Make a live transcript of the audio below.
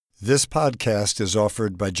This podcast is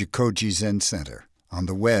offered by Jikoji Zen Center on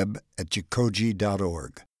the web at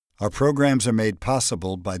jikoji.org. Our programs are made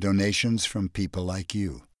possible by donations from people like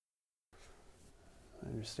you. I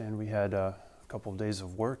understand we had a couple of days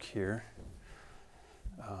of work here.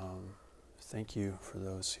 Thank you for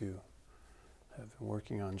those who have been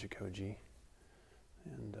working on Jikoji.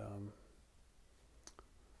 And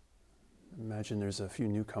imagine there's a few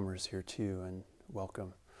newcomers here too, and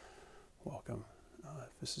welcome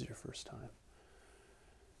if this is your first time.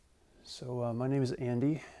 So my name is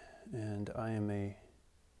Andy, and I am a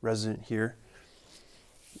resident here.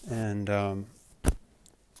 And I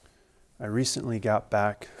recently got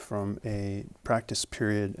back from a practice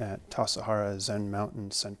period at Tassajara Zen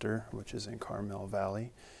Mountain Center, which is in Carmel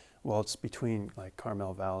Valley. Well, it's between like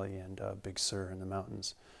Carmel Valley and Big Sur in the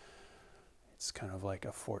mountains. It's kind of like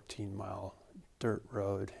a 14-mile dirt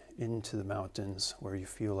road into the mountains where you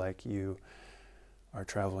feel like you are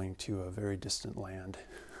traveling to a very distant land.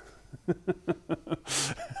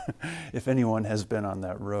 If anyone has been on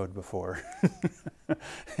that road before.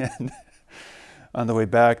 And on the way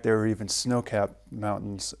back, there were even snow-capped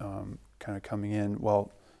mountains kind of coming in.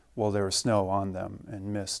 Well, there was snow on them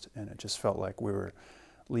and mist, and it just felt like we were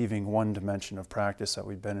leaving one dimension of practice that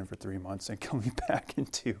we'd been in for 3 months and coming back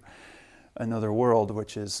into another world,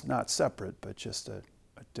 which is not separate, but just a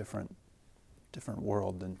different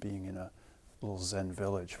world than being in a little Zen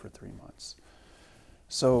village for 3 months.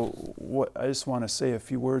 So I just want to say a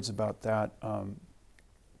few words about that.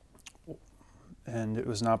 And it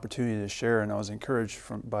was an opportunity to share, and I was encouraged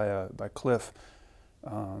by Cliff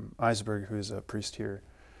Eisberg, who's a priest here,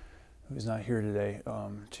 who's not here today,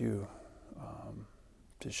 to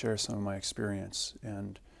share some of my experience.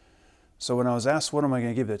 And so when I was asked, what am I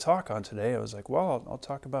going to give the talk on today, I was like, well, I'll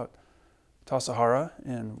talk about Tassajara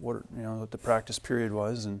and what the practice period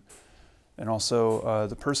was, and also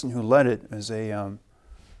the person who led it is a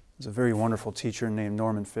very wonderful teacher named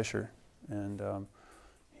Norman Fisher, and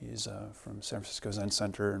he's from San Francisco Zen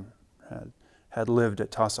Center and had lived at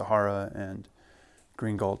Tassajara and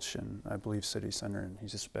Green Gulch and I believe City Center, and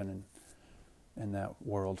he's just been in that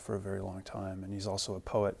world for a very long time. And he's also a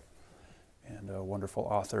poet and a wonderful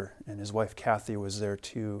author. And his wife Kathy was there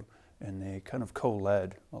too, and they kind of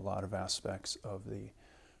co-led a lot of aspects of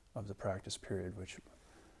the practice period, which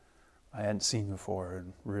I hadn't seen before,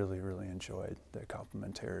 and really, really enjoyed the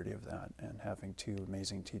complementarity of that and having two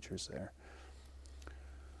amazing teachers there.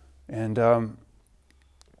 And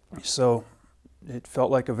so it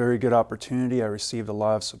felt like a very good opportunity. I received a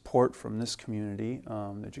lot of support from this community,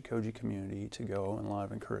 the Jikoji community, to go, and a lot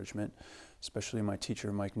of encouragement. Especially my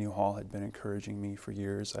teacher, Mike Newhall, had been encouraging me for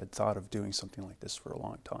years. I'd thought of doing something like this for a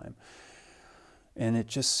long time. And it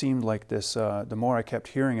just seemed like this, the more I kept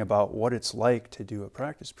hearing about what it's like to do a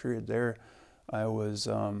practice period there, I was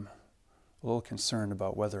a little concerned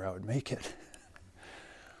about whether I would make it.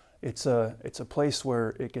 It's a place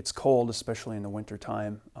where it gets cold, especially in the winter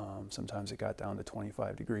time. Sometimes it got down to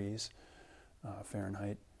 25 degrees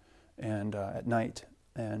Fahrenheit, and at night.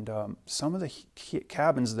 And some of the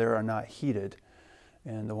cabins there are not heated,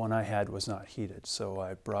 and the one I had was not heated. So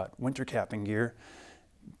I brought winter capping gear,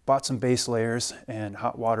 bought some base layers and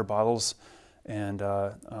hot water bottles, and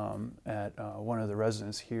at one of the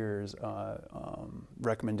residents here's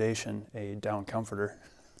recommendation, a down comforter.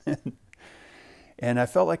 And I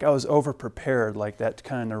felt like I was over-prepared, like that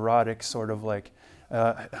kind of neurotic sort of like,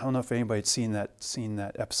 I don't know if anybody's seen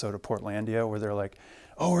that episode of Portlandia where they're like,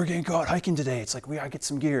 oh, we're going to go out hiking today. It's like, we got to get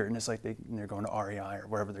some gear. And it's like they're going to REI or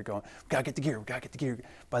wherever they're going. We got to get the gear.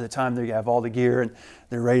 By the time they have all the gear and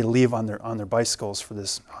they're ready to leave on their bicycles for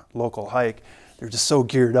this local hike, they're just so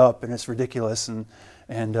geared up, and it's ridiculous. And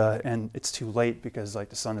it's too late because like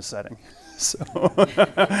the sun is setting. So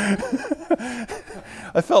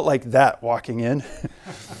I felt like that walking in.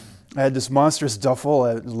 I had this monstrous duffel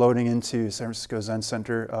loading into San Francisco Zen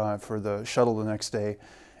Center for the shuttle the next day.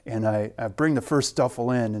 And I bring the first duffel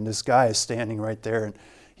in, and this guy is standing right there, and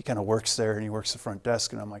he kind of works there, and he works the front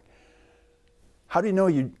desk. And I'm like, how do you know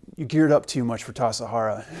you geared up too much for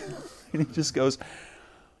Tassajara? And he just goes,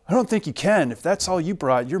 I don't think you can. If that's all you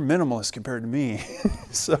brought, you're minimalist compared to me.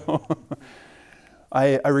 So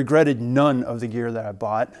I regretted none of the gear that I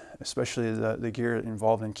bought, especially the gear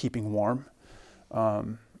involved in keeping warm.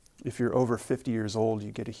 If you're over 50 years old,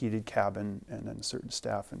 you get a heated cabin, and then certain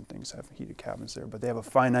staff and things have heated cabins there. But they have a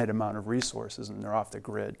finite amount of resources, and they're off the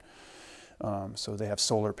grid. So they have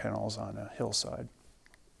solar panels on a hillside.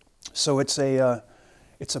 So it's a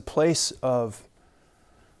place of,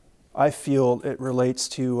 I feel it relates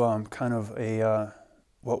to kind of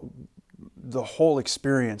what the whole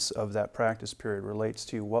experience of that practice period relates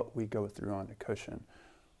to what we go through on the cushion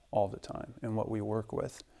all the time and what we work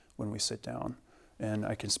with when we sit down. And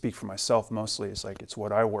I can speak for myself mostly. It's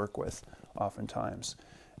what I work with oftentimes.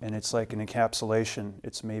 And it's like an encapsulation.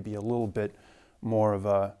 It's maybe a little bit more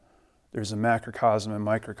of there's a macrocosm and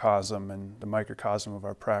microcosm, and the microcosm of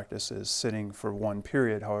our practice is sitting for one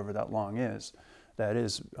period, however that long is. That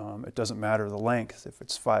is, it doesn't matter the length, if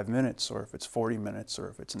it's 5 minutes or if it's 40 minutes or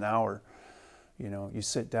if it's an hour. You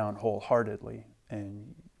sit down wholeheartedly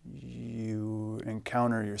and you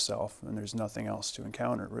encounter yourself, and there's nothing else to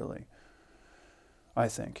encounter, really, I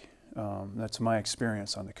think. That's my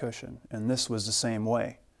experience on the cushion. And this was the same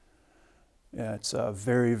way. It's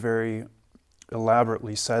very, very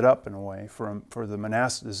elaborately set up in a way for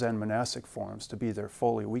the Zen monastic forms to be there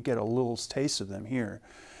fully. We get a little taste of them here.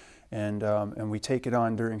 And we take it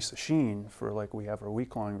on during sesshin we have our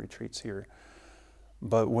week-long retreats here.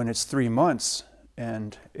 But when it's 3 months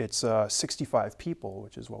and it's 65 people,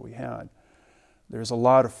 which is what we had, there's a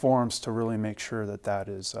lot of forms to really make sure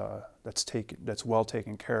that's well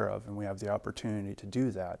taken care of, and we have the opportunity to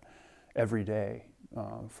do that every day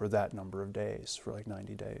for that number of days, for like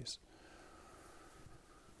 90 days.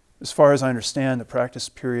 As far as I understand, the practice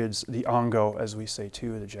periods, the ango, as we say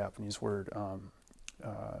too, the Japanese word,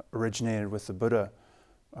 originated with the Buddha,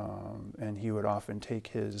 and he would often take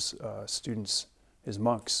his students, his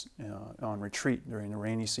monks, on retreat during the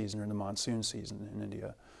rainy season or the monsoon season in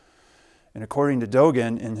India. And according to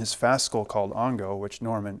Dogen, in his fast school called Ango, which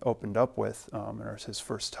Norman opened up with, his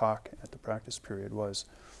first talk at the practice period was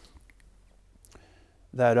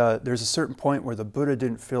that there's a certain point where the Buddha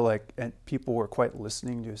didn't feel like people were quite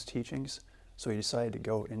listening to his teachings, so he decided to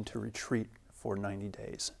go into retreat for 90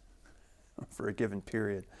 days for a given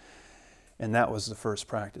period. And that was the first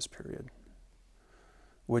practice period,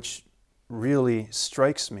 which really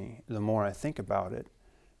strikes me the more I think about it.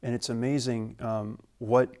 And it's amazing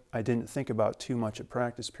what I didn't think about too much at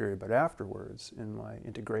practice period, but afterwards, in my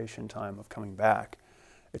integration time of coming back,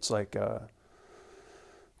 it's like,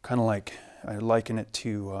 kind of like, I liken it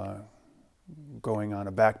to going on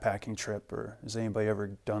a backpacking trip, or has anybody ever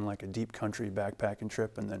done like a deep country backpacking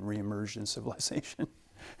trip and then re-emerged in civilization?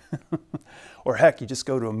 Or heck, you just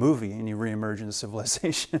go to a movie and you re-emerge into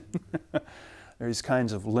civilization. There's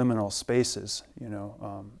kinds of liminal spaces,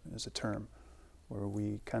 is a term, where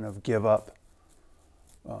we kind of give up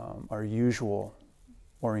our usual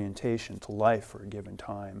orientation to life for a given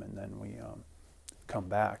time, and then we come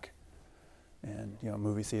back. And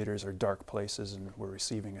movie theaters are dark places, and we're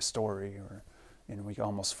receiving a story, and we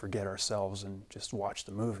almost forget ourselves and just watch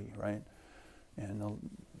the movie, right?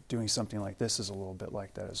 And doing something like this is a little bit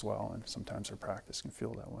like that as well, and sometimes our practice can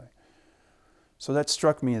feel that way. So that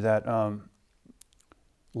struck me that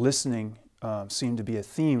listening seemed to be a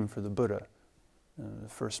theme for the Buddha, the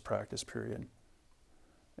first practice period.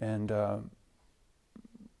 And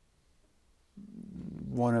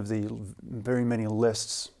one of the very many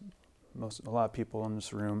lists, a lot of people in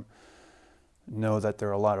this room know that there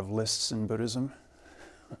are a lot of lists in Buddhism.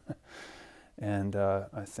 And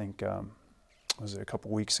I think, was it a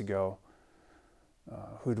couple weeks ago,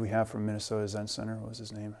 who did we have from Minnesota Zen Center? What was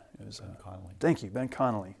his name? It was Ben Connolly. Thank you, Ben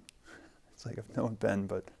Connolly. It's like I've known Ben,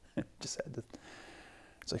 but just had to,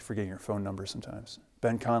 it's like forgetting your phone number sometimes.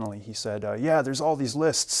 Ben Connolly, he said, yeah, there's all these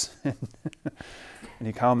lists. And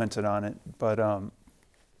he commented on it. But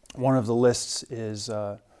one of the lists is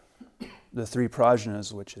the three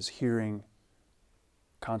prajnas, which is hearing,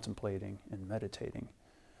 contemplating, and meditating.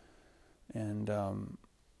 And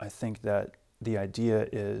I think that the idea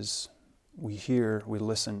is we hear, we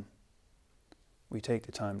listen, we take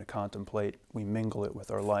the time to contemplate, we mingle it with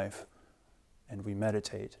our life, and we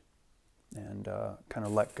meditate, and kind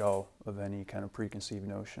of let go of any kind of preconceived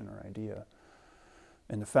notion or idea.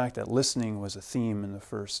 And the fact that listening was a theme in the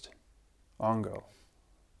first Ango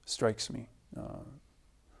strikes me.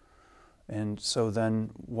 And so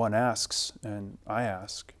then one asks, and I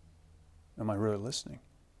ask, am I really listening?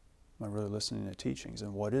 Am I really listening to teachings?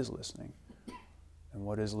 And what is listening? And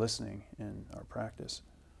what is listening in our practice?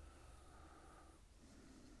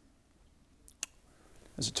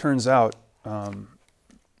 As it turns out,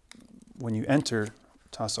 when you enter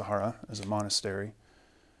Tassajara as a monastery,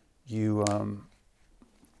 and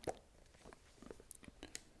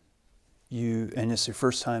it's your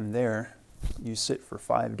first time there, you sit for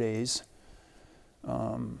 5 days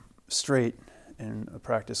straight in a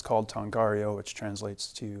practice called Tangaryo, which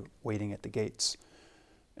translates to waiting at the gates.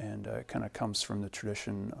 And it kind of comes from the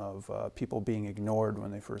tradition of people being ignored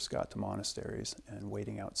when they first got to monasteries and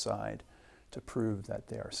waiting outside to prove that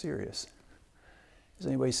they are serious. Has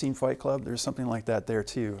anybody seen Fight Club? There's something like that there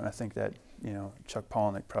too. And I think that, Chuck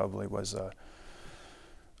Palahniuk probably was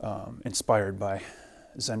inspired by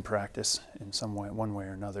Zen practice in some way, one way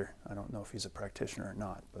or another. I don't know if he's a practitioner or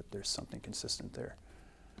not, but there's something consistent there.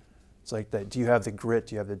 It's like that. Do you have the grit?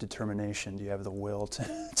 Do you have the determination? Do you have the will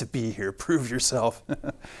to be here? Prove yourself.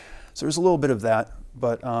 So there's a little bit of that.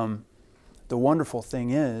 But the wonderful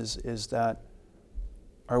thing is that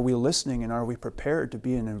are we listening and are we prepared to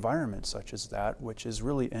be in an environment such as that, which is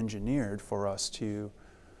really engineered for us to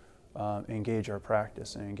engage our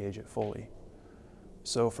practice and engage it fully.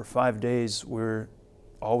 So for 5 days,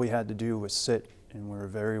 all we had to do was sit, and we were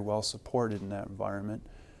very well supported in that environment.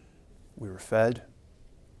 We were fed.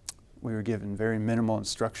 We were given very minimal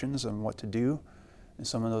instructions on what to do, and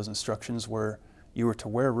some of those instructions were you were to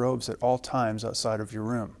wear robes at all times outside of your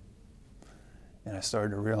room. And I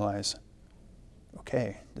started to realize,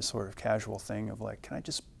 okay, this sort of casual thing of like, can I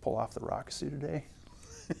just pull off the rock suit today?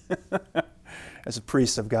 As a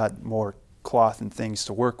priest, I've got more cloth and things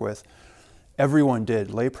to work with. Everyone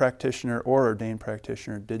did, lay practitioner or ordained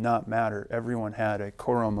practitioner, did not matter. Everyone had a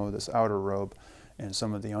koromo, this outer robe, and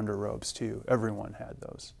some of the under robes too. Everyone had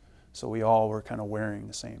those. So we all were kind of wearing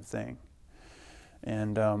the same thing.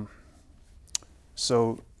 And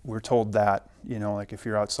so we're told that, like if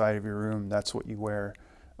you're outside of your room, that's what you wear.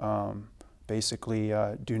 Basically,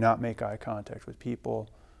 do not make eye contact with people.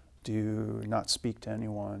 Do not speak to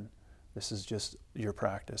anyone. This is just your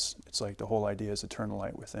practice. It's like the whole idea is eternal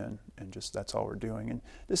light within, and just that's all we're doing. And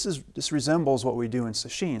this resembles what we do in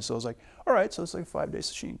sesshin. So it's like, all right, so it's like a 5-day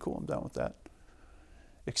sesshin. Cool, I'm done with that.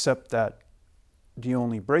 Except that the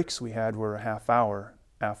only breaks we had were a half hour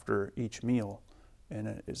after each meal,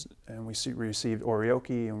 and we received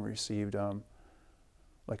oryoki, and we received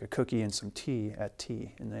like a cookie and some tea at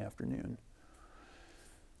tea in the afternoon.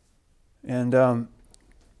 And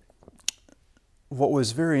what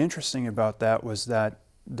was very interesting about that was that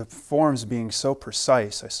the forms being so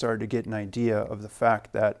precise, I started to get an idea of the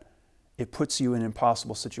fact that it puts you in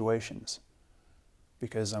impossible situations.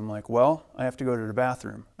 Because I'm like, well, I have to go to the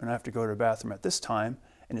bathroom, and I have to go to the bathroom at this time,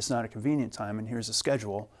 and it's not a convenient time, and here's a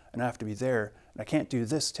schedule, and I have to be there, and I can't do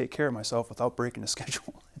this, take care of myself without breaking the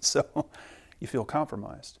schedule. And so you feel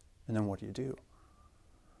compromised. And then what do you do?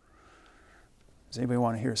 Does anybody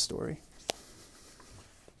want to hear a story?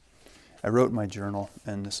 I wrote in my journal,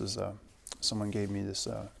 and this is someone gave me this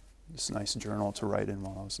nice journal to write in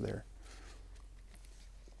while I was there.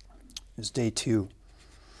 It was day 2.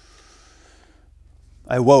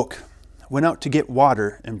 I woke, went out to get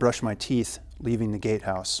water and brush my teeth, leaving the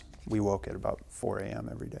gatehouse. We woke at about 4 a.m.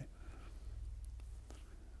 every day.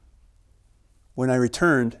 When I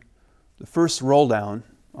returned, the first roll down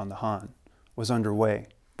on the Han was underway,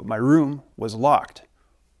 but my room was locked.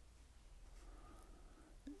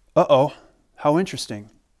 Uh-oh, how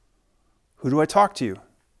interesting. Who do I talk to?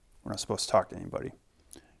 We're not supposed to talk to anybody.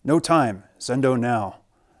 No time, Zendo now.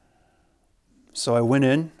 So I went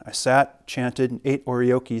in, I sat, chanted, and ate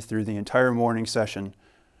oryoki through the entire morning session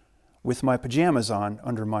with my pajamas on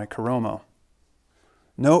under my koromo.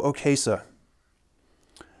 No okesa.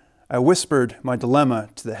 I whispered my dilemma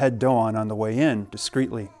to the head doan on the way in,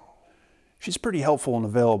 discreetly. She's pretty helpful and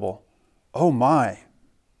available. Oh my,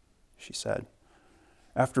 she said.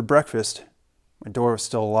 After breakfast, my door was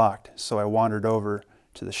still locked, so I wandered over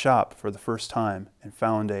to the shop for the first time and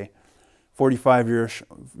found a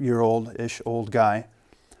 45-year-old-ish old guy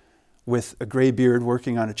with a gray beard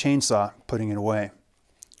working on a chainsaw, putting it away.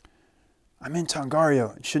 I'm in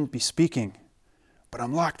Tongaryo and shouldn't be speaking, but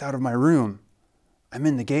I'm locked out of my room. I'm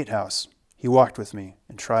in the gatehouse. He walked with me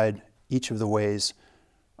and tried each of the ways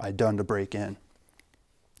I'd done to break in.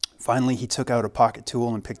 Finally, he took out a pocket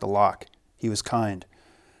tool and picked the lock. He was kind.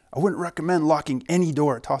 I wouldn't recommend locking any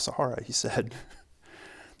door at Tassajara, he said.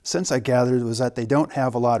 The sense I gathered was that they don't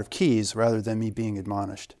have a lot of keys rather than me being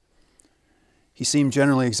admonished. He seemed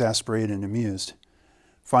generally exasperated and amused.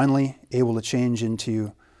 Finally, able to change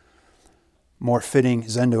into more fitting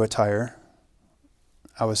Zendo attire,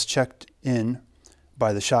 I was checked in on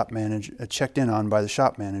by the shop manager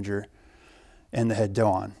and the head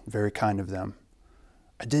doan. Very kind of them.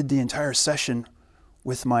 I did the entire session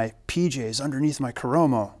with my PJs underneath my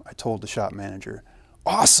koromo, I told the shop manager.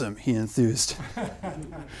 Awesome, he enthused.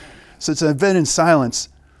 Since I've been in silence,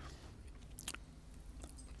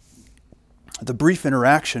 the brief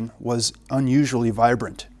interaction was unusually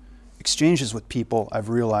vibrant. Exchanges with people, I've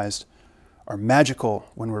realized, are magical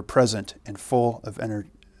when we're present and full of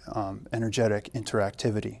energetic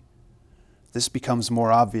interactivity. This becomes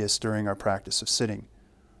more obvious during our practice of sitting.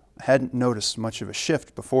 I hadn't noticed much of a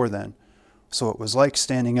shift before then, so it was like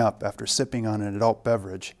standing up after sipping on an adult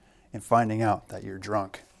beverage and finding out that you're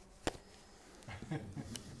drunk.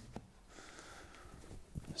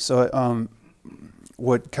 So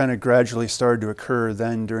what kind of gradually started to occur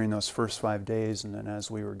then during those first 5 days, and then as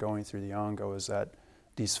we were going through the Ango, is that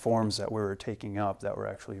these forms that we were taking up that were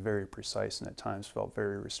actually very precise and at times felt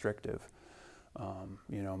very restrictive.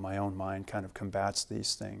 My own mind kind of combats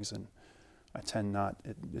these things, and I tend not,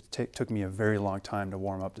 it took me a very long time to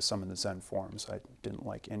warm up to some of the Zen forms. I didn't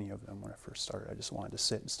like any of them when I first started. I just wanted to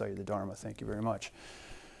sit and study the Dharma, thank you very much.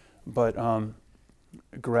 But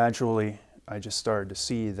gradually, I just started to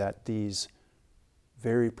see that these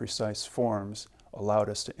very precise forms allowed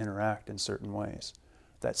us to interact in certain ways.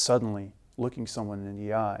 That suddenly, looking someone in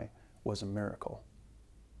the eye was a miracle.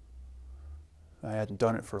 I hadn't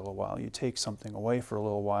done it for a little while. You take something away for a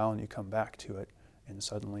little while and you come back to it, and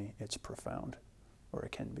suddenly it's profound, or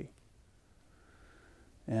it can be.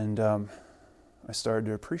 And I started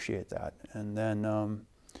to appreciate that. And then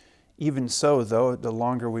even so, though, the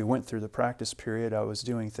longer we went through the practice period, I was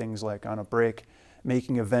doing things like on a break,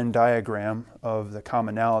 making a Venn diagram of the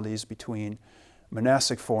commonalities between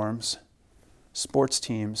monastic forms, sports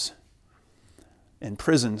teams, and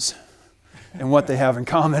prisons, and what they have in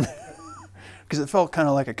common. Because it felt kind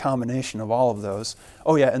of like a combination of all of those.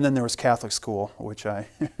 Oh yeah, and then there was Catholic school, which I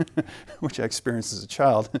experienced as a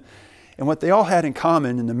child. And what they all had in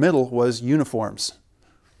common in the middle was uniforms.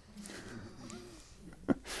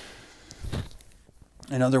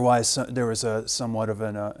 And otherwise, there was somewhat of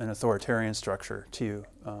an authoritarian structure too,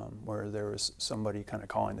 where there was somebody kind of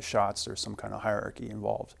calling the shots. There's some kind of hierarchy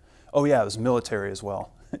involved. Oh yeah, it was military as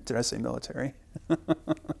well. Did I say military?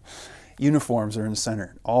 Uniforms are in the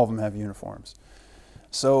center. All of them have uniforms.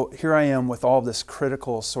 So here I am with all this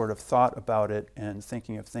critical sort of thought about it and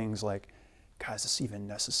thinking of things like, God, is this even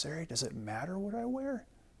necessary? Does it matter what I wear?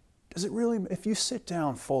 Does it really, if you sit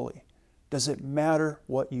down fully, does it matter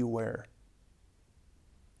what you wear?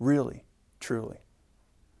 Really, truly.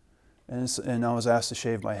 And I was asked to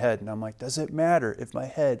shave my head, and I'm like, does it matter if my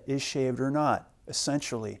head is shaved or not?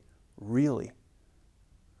 Essentially, really.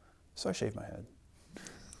 So I shaved my head.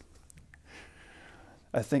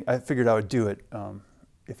 I figured I would do it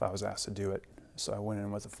if I was asked to do it. So I went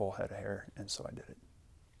in with a full head of hair, and so I did it.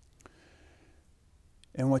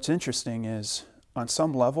 And what's interesting is, on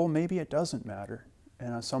some level, maybe it doesn't matter,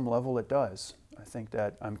 and on some level it does. I think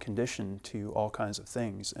that I'm conditioned to all kinds of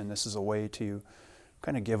things, and this is a way to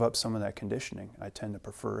kind of give up some of that conditioning. I tend to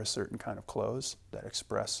prefer a certain kind of clothes that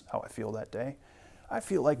express how I feel that day. I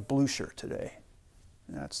feel like blue shirt today.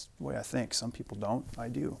 And that's the way I think. Some people don't. I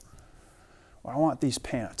do. Or I want these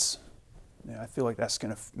pants. I feel like that's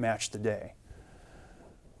going to match the day.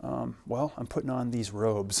 Well, I'm putting on these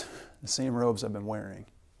robes, the same robes I've been wearing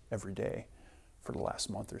every day for the last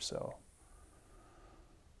month or so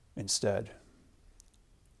instead.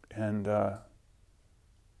 And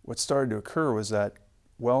what started to occur was that,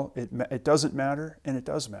 well, it doesn't matter, and it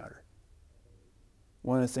does matter.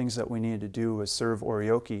 One of the things that we needed to do was serve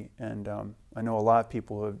oryoki, and I know a lot of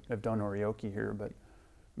people have done oryoki here, but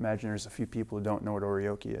imagine there's a few people who don't know what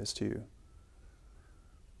oryoki is too.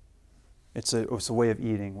 It's a way of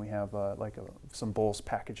eating. We have some bowls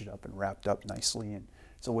packaged up and wrapped up nicely, and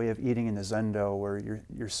it's a way of eating in the zendo where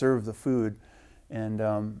you're served the food, and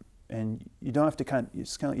you don't have to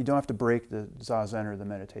you don't have to break the zazen or the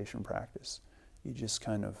meditation practice. You just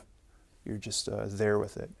you're just there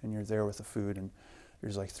with it, and you're there with the food, and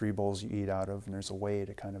there's like 3 bowls you eat out of, and there's a way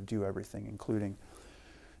to kind of do everything, including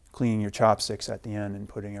cleaning your chopsticks at the end and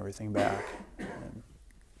putting everything back. And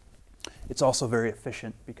it's also very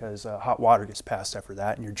efficient because hot water gets passed after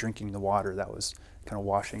that, and you're drinking the water that was kind of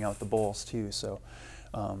washing out the bowls too. So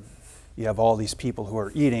you have all these people who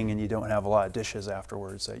are eating, and you don't have a lot of dishes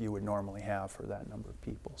afterwards that you would normally have for that number of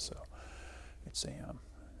people. So it's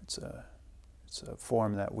a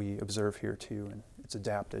form that we observe here too, and it's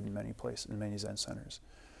adapted in many places, in many Zen centers.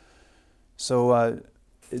 So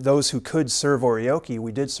those who could serve oryoki,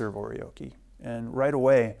 we did serve oryoki, and right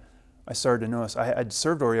away I started to notice. I'd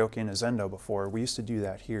served oryoki in a zendo before. We used to do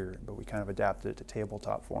that here, but we kind of adapted it to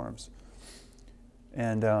tabletop forms.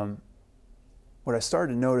 And what I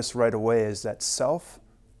started to notice right away is that self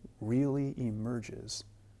really emerges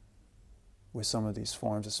with some of these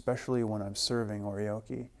forms, especially when I'm serving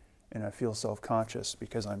oryoki and I feel self-conscious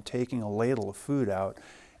because I'm taking a ladle of food out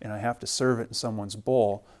and I have to serve it in someone's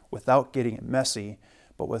bowl without getting it messy,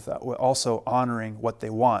 but with also honoring what they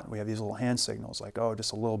want. We have these little hand signals like, oh,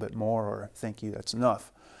 just a little bit more, or thank you, that's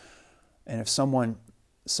enough. And if someone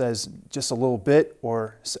says just a little bit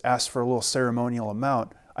or asks for a little ceremonial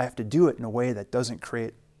amount, I have to do it in a way that doesn't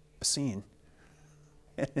create a scene.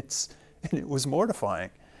 And it was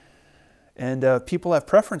mortifying. And people have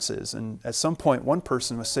preferences. And at some point, one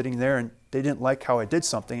person was sitting there and they didn't like how I did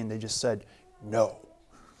something and they just said, no.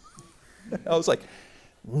 I was like,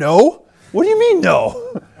 No? What do you mean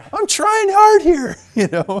no? I'm trying hard here, you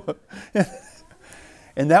know.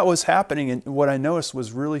 And that was happening. And what I noticed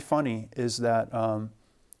was really funny is that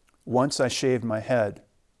once I shaved my head,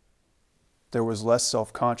 there was less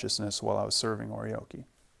self-consciousness while I was serving oryoki.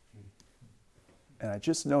 And I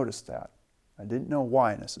just noticed that. I didn't know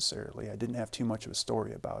why necessarily. I didn't have too much of a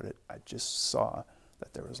story about it. I just saw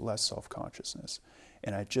that there was less self-consciousness.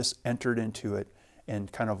 And I just entered into it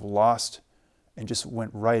and kind of lost and just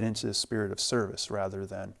went right into the spirit of service rather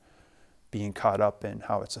than being caught up in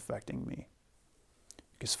how it's affecting me.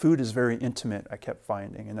 Because food is very intimate, I kept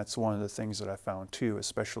finding, and that's one of the things that I found too,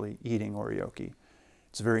 especially eating oryoki.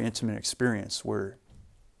 It's a very intimate experience where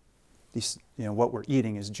these, you know, what we're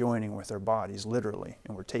eating is joining with our bodies, literally,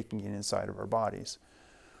 and we're taking it inside of our bodies.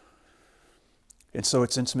 And so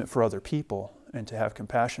it's intimate for other people, and to have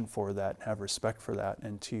compassion for that, have respect for that,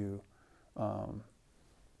 and to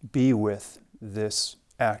be with this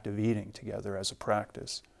act of eating together as a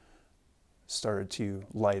practice started to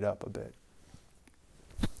light up a bit.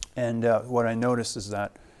 And what I noticed is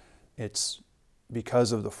that it's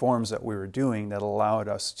because of the forms that we were doing that allowed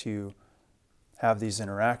us to have these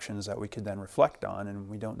interactions that we could then reflect on, and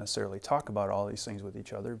we don't necessarily talk about all these things with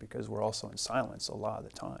each other because we're also in silence a lot of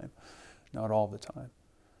the time, not all the time.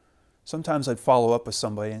 Sometimes I'd follow up with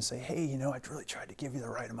somebody and say, hey, you know, I really tried to give you the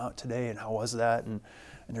right amount today, and how was that? And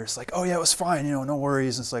they're just like, oh yeah, it was fine, you know, no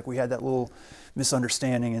worries. It's like we had that little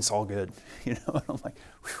misunderstanding, it's all good, you know. And I'm like,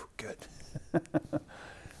 whew, good.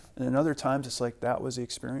 And then other times it's like that was the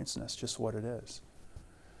experience, and that's just what it is.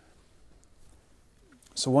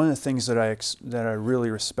 So one of the things that I really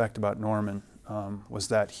respect about Norman was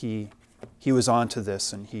that he was onto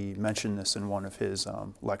this, and he mentioned this in one of his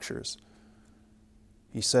lectures.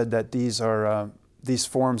 He said that these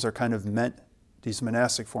forms are kind of meant, these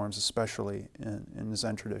monastic forms especially in the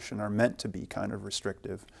Zen tradition, are meant to be kind of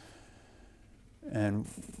restrictive. And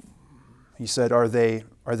he said, are they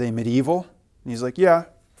medieval? And he's like, yeah,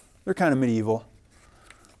 they're kind of medieval.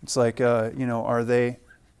 It's like, you know, are they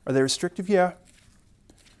restrictive? Yeah.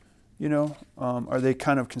 You know, are they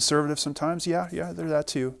kind of conservative sometimes? Yeah, they're that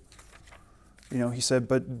too. You know, he said,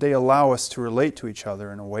 but they allow us to relate to each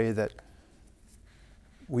other in a way that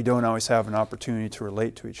we don't always have an opportunity to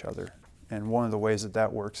relate to each other. And one of the ways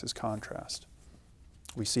that works is contrast.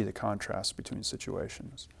 We see the contrast between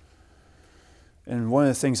situations. And one of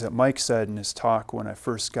the things that Mike said in his talk when I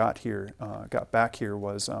first got back here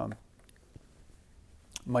was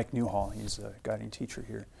Mike Newhall. He's a guiding teacher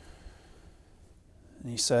here. And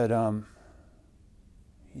he said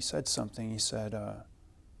something. He said,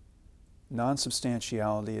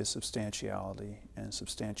 non-substantiality is substantiality, and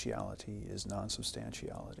substantiality is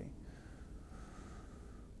non-substantiality.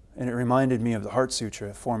 And it reminded me of the Heart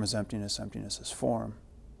Sutra, form is emptiness, emptiness is form.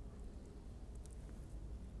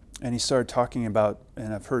 And he started talking about,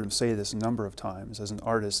 and I've heard him say this a number of times, as an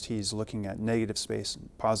artist, he's looking at negative space,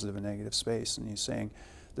 positive and negative space, and he's saying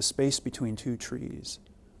the space between two trees,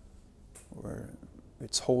 where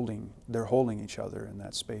they're holding each other in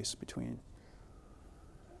that space between.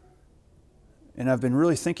 And I've been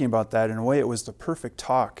really thinking about that. In a way, it was the perfect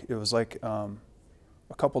talk. It was like a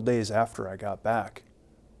couple days after I got back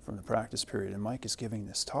from the practice period, and Mike is giving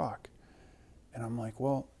this talk. And I'm like,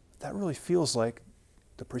 well, that really feels like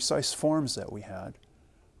the precise forms that we had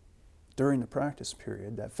during the practice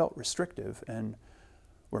period that felt restrictive and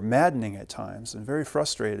were maddening at times and very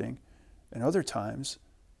frustrating. And other times,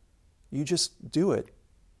 you just do it.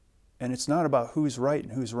 And it's not about who's right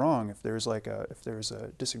and who's wrong. If there's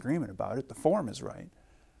a disagreement about it, the form is right.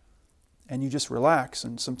 And you just relax,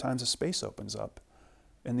 and sometimes a space opens up.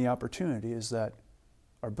 And the opportunity is that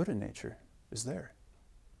our Buddha nature is there.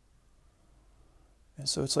 And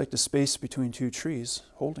so it's like the space between two trees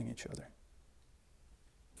holding each other.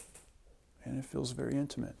 And it feels very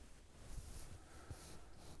intimate.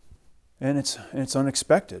 And it's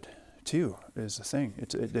unexpected too, is the thing.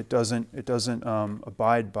 It doesn't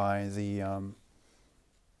abide by the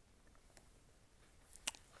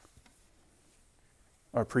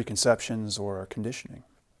our preconceptions or our conditioning.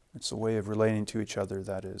 It's a way of relating to each other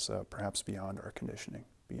that is perhaps beyond our conditioning,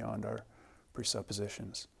 beyond our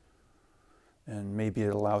presuppositions. And maybe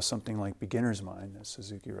it allows something like beginner's mind, as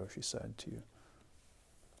Suzuki Roshi said, to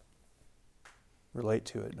relate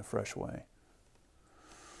to it in a fresh way.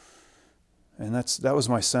 And that was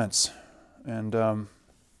my sense. And I'm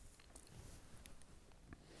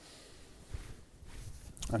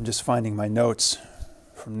just finding my notes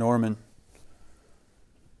from Norman.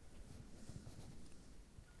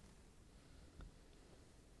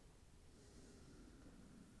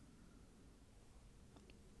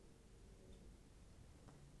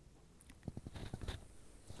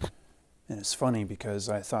 it's funny because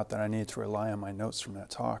I thought that I needed to rely on my notes from that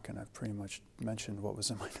talk, and I've pretty much mentioned what was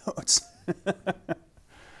in my notes.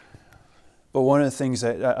 But one of the things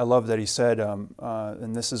that I love that he said,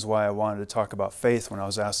 and this is why I wanted to talk about faith when I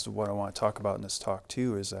was asked what I want to talk about in this talk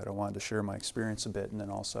too, is that I wanted to share my experience a bit and then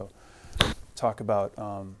also talk about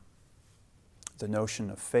the notion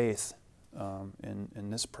of faith in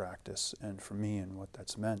this practice and for me and what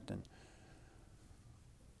that's meant. And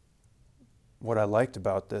what I liked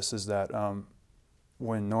about this is that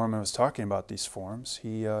when Norman was talking about these forms,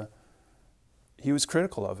 he was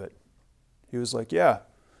critical of it. He was like, yeah,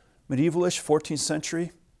 medievalish, 14th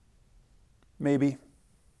century, maybe,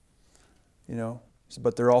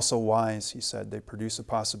 but they're also wise, he said. They produce a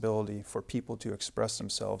possibility for people to express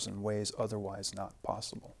themselves in ways otherwise not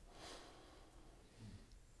possible.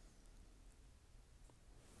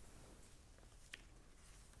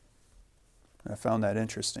 I found that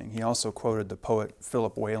interesting. He also quoted the poet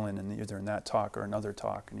Philip Whalen either in that talk or another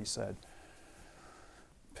talk, and he said,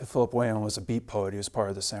 Philip Whalen was a beat poet. He was part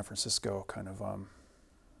of the San Francisco kind of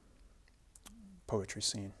poetry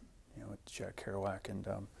scene, with Jack Kerouac and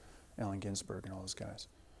Allen Ginsberg and all those guys.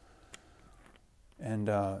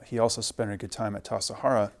 And he also spent a good time at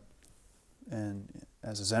Tassajara and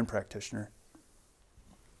as a Zen practitioner.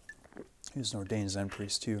 He was an ordained Zen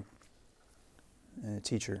priest too, and a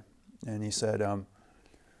teacher. And he said,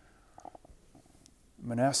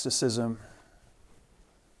 monasticism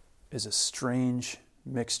is a strange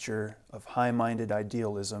mixture of high-minded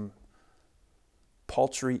idealism,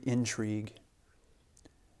 paltry intrigue,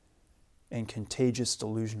 and contagious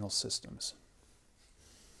delusional systems.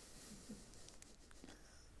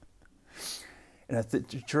 And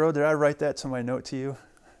Jiro, did I write that to my note to you?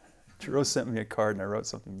 Jiro sent me a card and I wrote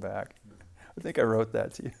something back. I think I wrote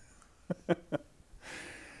that to you.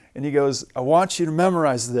 And he goes, I want you to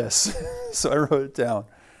memorize this. So I wrote it down.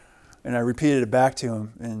 And I repeated it back to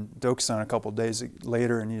him in Dokusan a couple of days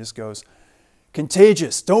later, and he just goes,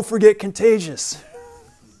 contagious, don't forget contagious.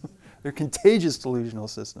 They're contagious delusional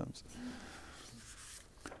systems.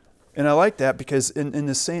 And I like that because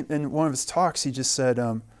in one of his talks, he just said,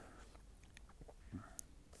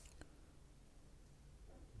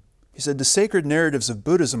 the sacred narratives of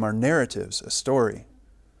Buddhism are narratives, a story.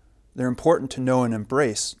 They're important to know and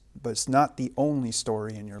embrace, but it's not the only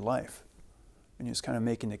story in your life. And he was kind of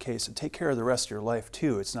making the case to take care of the rest of your life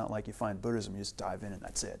too. It's not like you find Buddhism, you just dive in and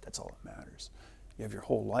that's it. That's all that matters. You have your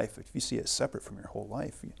whole life. If you see it separate from your whole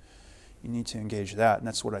life, you need to engage that. And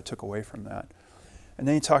that's what I took away from that. And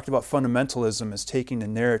then he talked about fundamentalism as taking the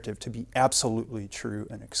narrative to be absolutely true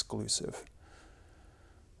and exclusive.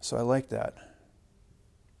 So I like that.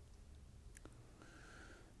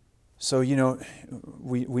 So,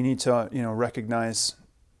 we need to, recognize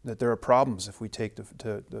that there are problems if we take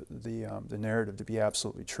the narrative to be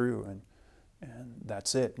absolutely true and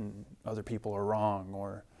that's it, and other people are wrong,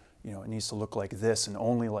 or, it needs to look like this and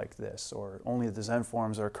only like this, or only the Zen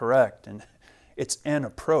forms are correct. And it's an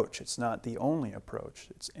approach. It's not the only approach.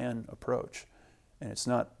 It's an approach. And it's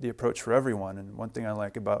not the approach for everyone. And one thing I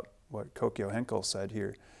like about what Kokyo Henkel said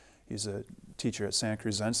here, he's a teacher at Santa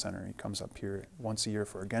Cruz Zen Center. He comes up here once a year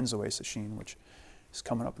for a Genzo Sesshin, which is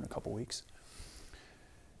coming up in a couple weeks.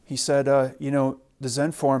 He said, the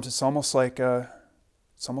Zen forms, it's almost like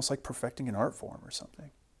perfecting an art form or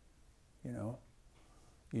something.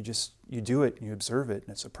 You do it and you observe it,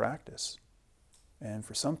 and it's a practice. And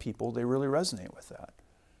for some people, they really resonate with that.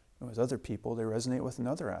 And with other people, they resonate with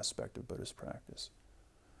another aspect of Buddhist practice.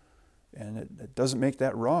 And it doesn't make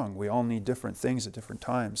that wrong. We all need different things at different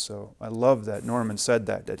times. So I love that Norman said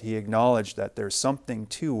that he acknowledged that there's something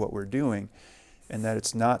to what we're doing and that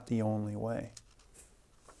it's not the only way.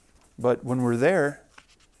 But when we're there,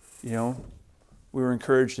 we were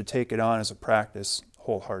encouraged to take it on as a practice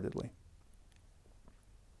wholeheartedly.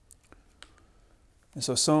 And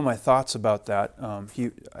so some of my thoughts about that,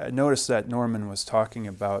 I noticed that Norman was talking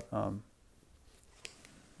about, I'll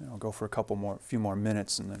go for a few more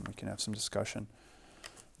minutes and then we can have some discussion,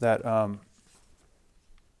 that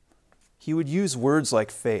he would use words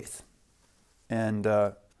like faith. And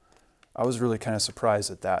I was really kind of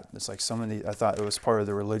surprised at that. It's like I thought it was part of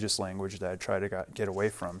the religious language that I tried to get away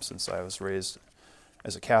from since I was raised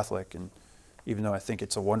as a Catholic. And even though I think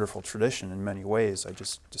it's a wonderful tradition in many ways, I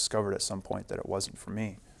just discovered at some point that it wasn't for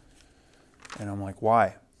me. And I'm like,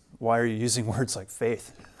 why? Why are you using words like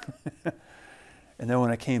faith? And then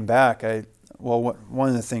when I came back, one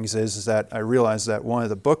of the things is that I realized that one of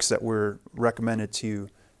the books that we're recommended to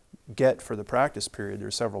get for the practice period, there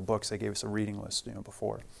are several books, they gave us a reading list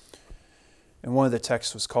before. And one of the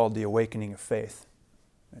texts was called The Awakening of Faith.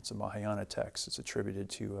 It's a Mahayana text. It's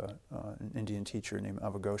attributed to an Indian teacher named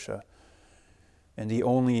Avagosha. And the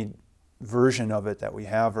only version of it that we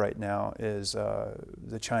have right now is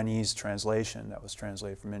the Chinese translation that was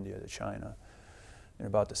translated from India to China in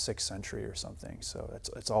about the 6th century or something. So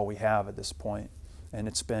that's all we have at this point. And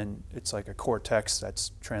it's like a core text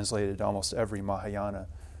that's translated to almost every Mahayana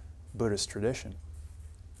Buddhist tradition.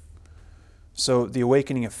 So the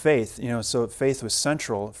awakening of faith, so faith was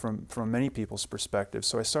central from many people's perspective.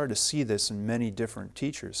 So I started to see this in many different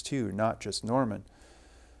teachers too, not just Norman.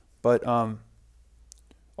 But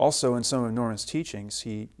also in some of Norman's teachings,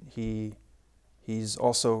 he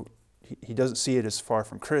doesn't see it as far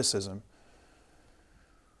from criticism.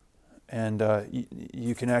 And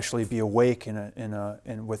you can actually be awake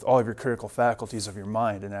and with all of your critical faculties of your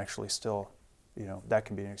mind, and actually still, that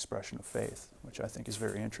can be an expression of faith, which I think is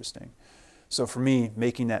very interesting. So for me,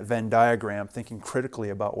 making that Venn diagram, thinking critically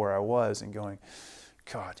about where I was and going,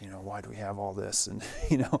 God, why do we have all this? And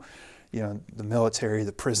the military,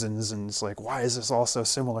 the prisons, and it's like, why is this all so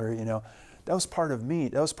similar? That was part of me.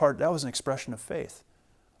 That was an expression of faith.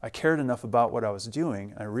 I cared enough about what I was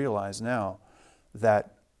doing. I realize now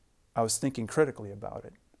that I was thinking critically about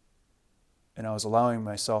it. And I was allowing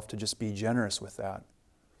myself to just be generous with that.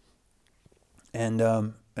 And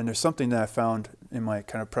there's something that I found in my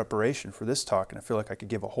kind of preparation for this talk, and I feel like I could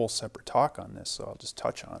give a whole separate talk on this, so I'll just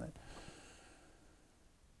touch on it.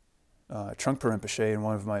 Trungpa Rinpoche, in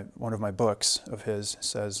one of my books of his,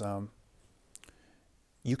 says,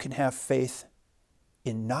 you can have faith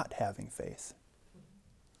in not having faith.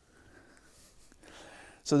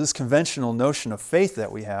 So this conventional notion of faith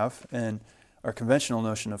that we have, and our conventional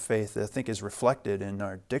notion of faith that I think is reflected in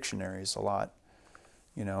our dictionaries a lot,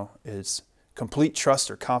 is complete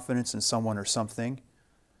trust or confidence in someone or something,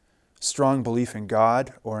 strong belief in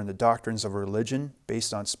God or in the doctrines of a religion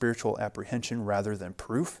based on spiritual apprehension rather than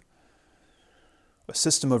proof, a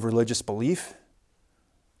system of religious belief,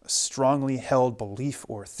 a strongly held belief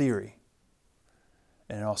or theory.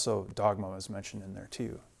 And also dogma was mentioned in there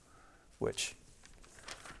too, which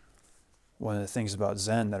one of the things about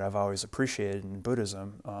Zen that I've always appreciated in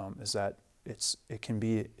Buddhism is that it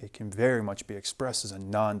can very much be expressed as a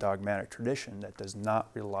non-dogmatic tradition that does not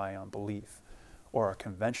rely on belief or a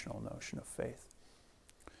conventional notion of faith.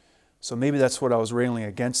 So maybe that's what I was railing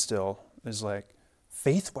against still, is like,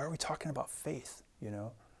 faith? Why are we talking about faith?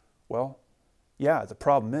 Well, yeah, the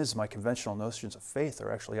problem is my conventional notions of faith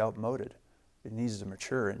are actually outmoded. It needs to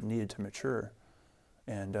mature, it needed to mature.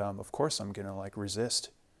 And of course I'm going to resist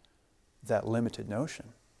that limited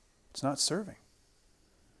notion. It's not serving.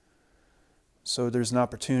 So there's an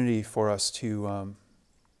opportunity for us to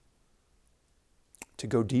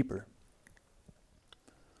go deeper.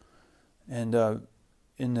 And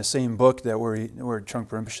in the same book where Trungpa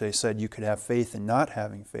Rinpoche said you could have faith in not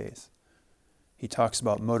having faith, he talks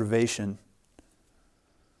about motivation,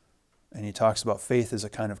 and he talks about faith as a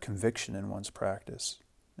kind of conviction in one's practice.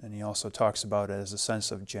 And he also talks about it as a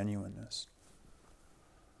sense of genuineness,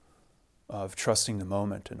 of trusting the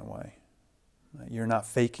moment in a way. You're not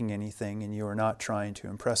faking anything, and you are not trying to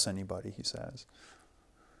impress anybody, he says.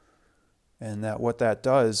 And that what that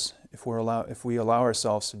does, if we allow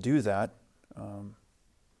ourselves to do that,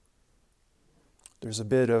 there's a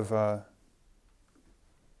bit of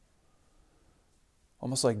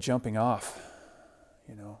almost like jumping off,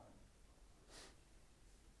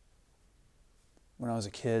 When I was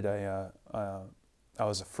a kid, I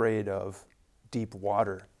was afraid of deep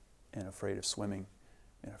water and afraid of swimming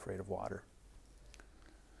and afraid of water.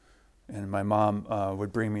 And my mom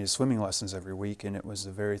would bring me to swimming lessons every week, and it was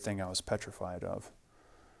the very thing I was petrified of.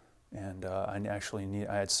 And I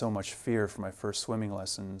had so much fear for my first swimming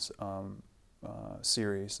lessons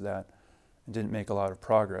series that I didn't make a lot of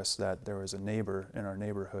progress, that there was a neighbor in our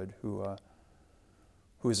neighborhood who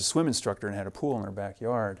was a swim instructor and had a pool in her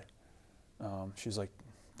backyard. She was like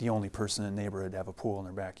the only person in the neighborhood to have a pool in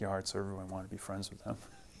their backyard, so everyone wanted to be friends with them,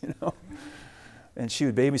 And she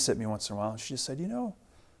would babysit me once in a while, and she just said,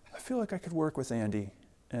 I feel like I could work with Andy.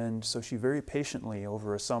 And so she very patiently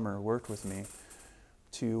over a summer worked with me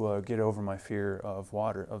to get over my fear of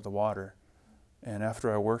the water. And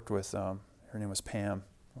after I worked with, her name was Pam,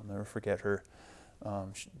 I'll never forget her.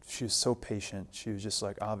 She was so patient. She was just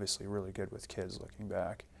obviously really good with kids looking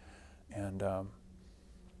back. And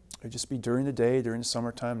it'd just be during the day, during the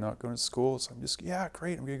summertime, not going to school. So I'm just, yeah,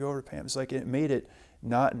 great, I'm going to go over to Pam. It's it made it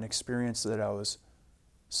not an experience that I was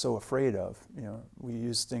so afraid of. We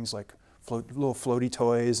used things like little floaty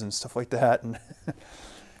toys and stuff like that. And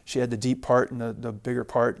she had the deep part and the bigger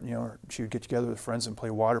part. She would get together with friends and play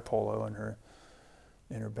water polo in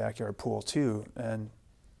her backyard pool too. And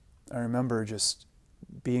I remember just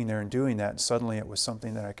being there and doing that. And suddenly it was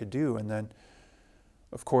something that I could do. And then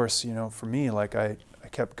of course, for me, like I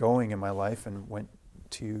kept going in my life and went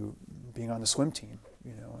to being on the swim team,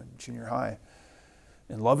 in junior high,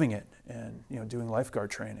 and loving it, and doing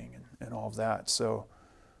lifeguard training and all of that. So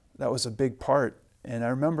that was a big part. And I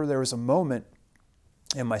remember there was a moment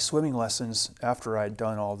in my swimming lessons after I'd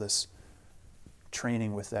done all this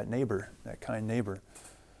training with that kind neighbor,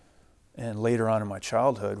 and later on in my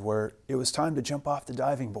childhood, where it was time to jump off the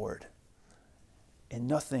diving board. And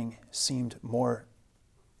nothing seemed more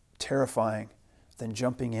terrifying than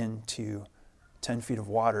jumping into 10 feet of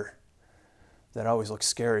water that always looked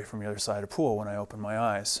scary from the other side of the pool when I opened my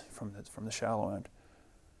eyes from the shallow end.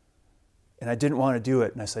 And I didn't want to do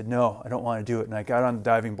it, and I said, no, I don't want to do it. And I got on the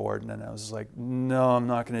diving board, and then I was like, no, I'm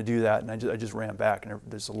not going to do that. And I just ran back, and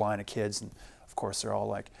there's a line of kids, and of course they're all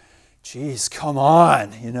like, geez, come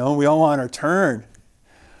on, we all want our turn.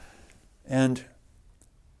 And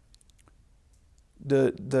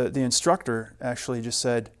the instructor actually just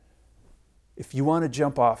said, if you want to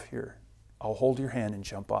jump off here, I'll hold your hand and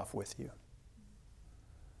jump off with you.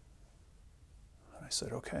 And I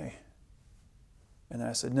said, okay. And then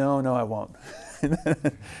I said, no, I won't. And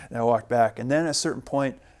I walked back. And then at a certain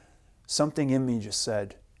point, something in me just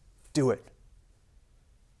said, do it.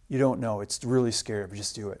 You don't know, it's really scary, but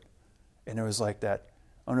just do it. And it was like that.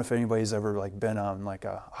 I don't know if anybody's ever been on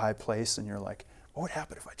a high place and you're like, what would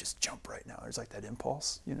happen if I just jump right now? There's that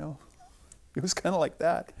impulse, It was kind of like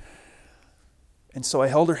that. And so I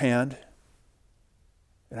held her hand,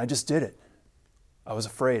 and I just did it. I was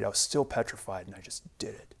afraid. I was still petrified, and I just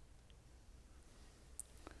did it.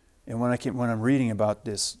 And when I'm reading about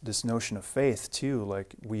this notion of faith too,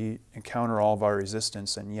 we encounter all of our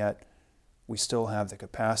resistance, and yet we still have the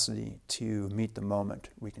capacity to meet the moment.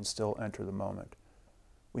 We can still enter the moment.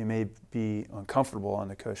 We may be uncomfortable on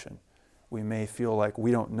the cushion. We may feel like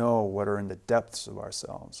we don't know what are in the depths of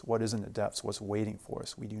ourselves. What is in the depths? What's waiting for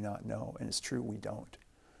us? We do not know. And it's true, we don't.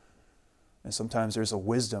 And sometimes there's a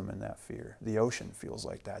wisdom in that fear. The ocean feels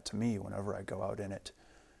like that to me whenever I go out in it,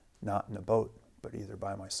 not in a boat, but either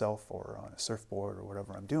by myself or on a surfboard or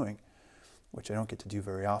whatever I'm doing, which I don't get to do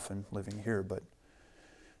very often living here,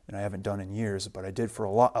 and I haven't done in years, but I did for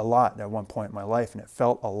a lot at one point in my life, and it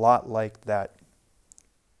felt a lot like that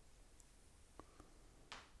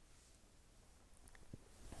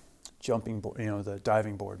jumping board, the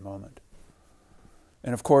diving board moment.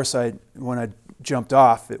 And of course, when I jumped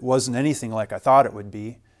off, it wasn't anything like I thought it would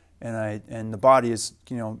be, and the body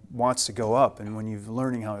wants to go up. And when you're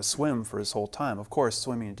learning how to swim for this whole time, of course,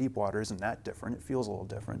 swimming in deep water isn't that different. It feels a little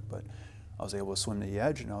different, but I was able to swim to the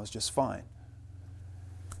edge, and I was just fine.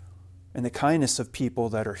 And the kindness of people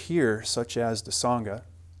that are here, such as the Sangha,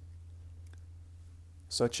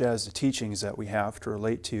 such as the teachings that we have to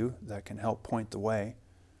relate to that can help point the way,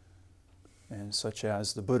 and such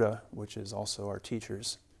as the Buddha, which is also our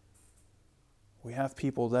teachers, we have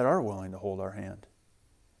people that are willing to hold our hand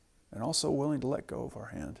and also willing to let go of our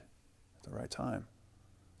hand at the right time.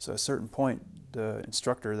 So at a certain point, the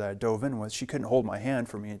instructor that I dove in with, she couldn't hold my hand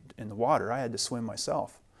for me in the water. I had to swim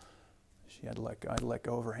myself. I had to let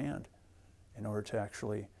go of her hand in order to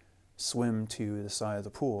actually swim to the side of the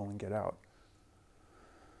pool and get out.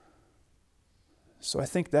 So I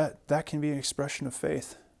think that can be an expression of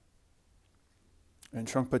faith. And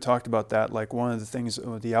Trungpa talked about that, one of the things,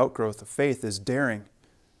 the outgrowth of faith is daring.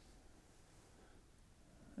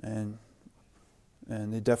 And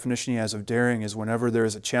the definition he has of daring is whenever there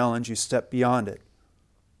is a challenge, you step beyond it.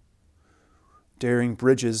 Daring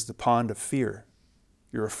bridges the pond of fear.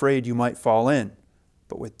 You're afraid you might fall in,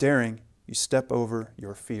 but with daring, you step over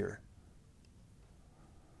your fear.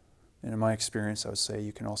 And in my experience, I would say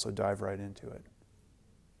you can also dive right into it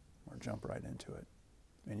or jump right into it,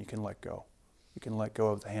 and you can let go. You can let go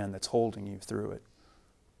of the hand that's holding you through it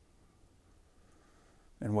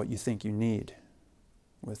and what you think you need.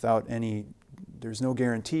 There's no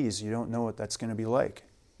guarantees. You don't know what that's going to be like,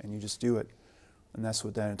 and you just do it. And that's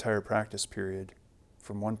what that entire practice period,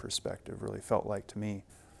 from one perspective, really felt like to me.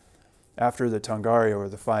 After the Tangarya, or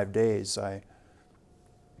the 5 days, I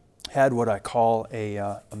had what I call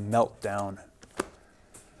a meltdown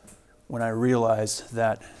when I realized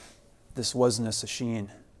that this wasn't a sesshin.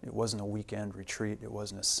 It wasn't a weekend retreat. It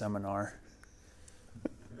wasn't a seminar.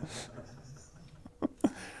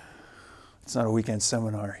 It's not a weekend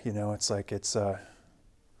seminar,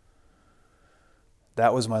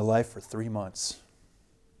 that was my life for 3 months.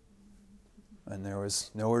 And there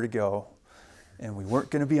was nowhere to go. And we weren't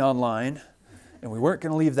going to be online. And we weren't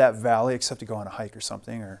going to leave that valley except to go on a hike or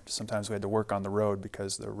something. Or sometimes we had to work on the road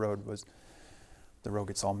because the road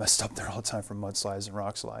gets all messed up there all the time from mudslides and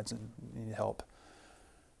rock slides, and you need help.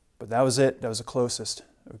 But that was it. That was the closest.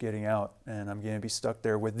 of getting out, and I'm going to be stuck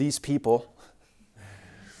there with these people,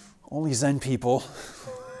 only Zen people,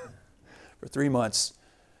 for 3 months.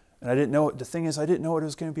 And I didn't know, the thing is, I didn't know what it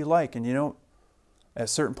was going to be like. And at a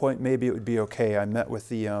certain point, maybe it would be okay. I met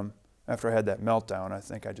with after I had that meltdown, I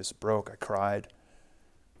think I just broke. I cried.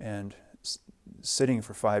 And sitting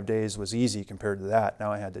for 5 days was easy compared to that.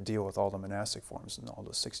 Now I had to deal with all the monastic forms and all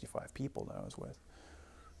those 65 people that I was with.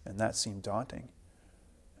 And that seemed daunting.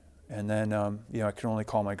 And then, I could only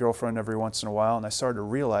call my girlfriend every once in a while. And I started to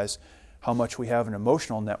realize how much we have an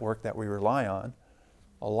emotional network that we rely on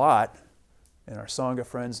a lot in our Sangha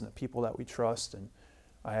friends and the people that we trust. And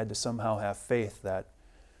I had to somehow have faith that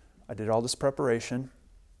I did all this preparation.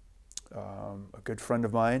 A good friend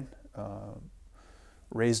of mine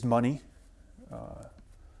raised money,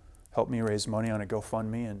 helped me raise money on a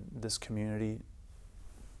GoFundMe, and this community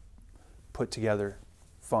put together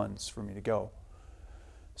funds for me to go.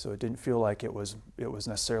 So it didn't feel like it was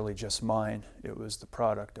necessarily just mine. It was the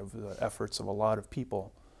product of the efforts of a lot of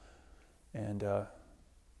people. And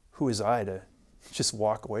who is I to just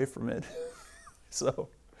walk away from it? So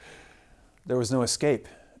there was no escape.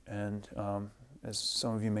 And as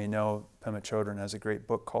some of you may know, Pema Chodron has a great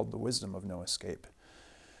book called The Wisdom of No Escape.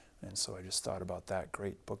 And so I just thought about that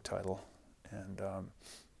great book title and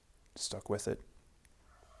stuck with it.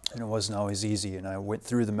 And it wasn't always easy. And I went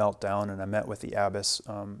through the meltdown, and I met with the abbess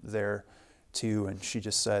there too. And she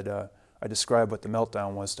just said, I described what the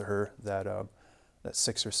meltdown was to her, that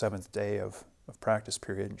 6th or 7th day of practice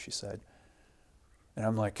period. And she said, and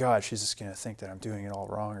I'm like, God, she's just going to think that I'm doing it all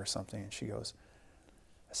wrong or something. And she goes,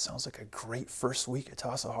 that sounds like a great first week at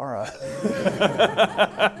Tassajara.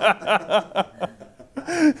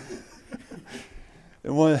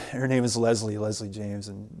 And her name is Leslie James,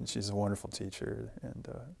 and she's a wonderful teacher. And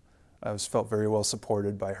I felt very well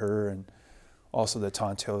supported by her, and also the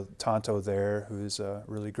Tonto there, who's a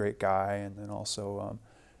really great guy, and then also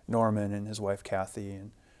Norman and his wife Kathy,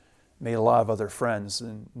 and made a lot of other friends.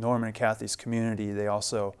 And Norman and Kathy's community, they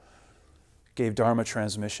also gave Dharma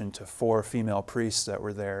transmission to 4 female priests that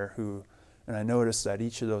were there, and I noticed that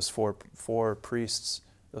each of those four priests,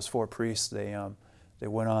 they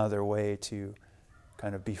went out of their way to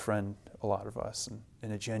kind of befriend a lot of us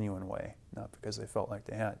in a genuine way, not because they felt like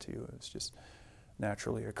they had to. It was just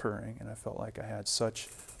naturally occurring, and I felt like I had such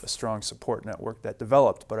a strong support network that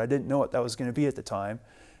developed, but I didn't know what that was going to be at the time,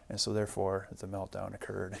 and so therefore the meltdown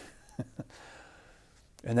occurred.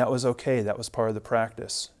 And that was okay. That was part of the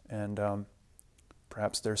practice, and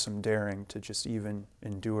perhaps there's some daring to just even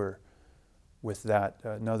endure with that.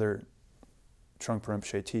 Another Trungpa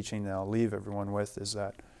Rinpoche teaching that I'll leave everyone with is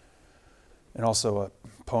that, and also a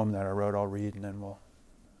poem that I wrote I'll read, and then we'll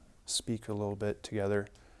speak a little bit together,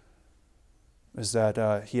 is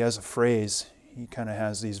that he has a phrase. He kind of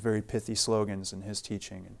has these very pithy slogans in his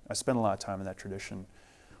teaching. And I spent a lot of time in that tradition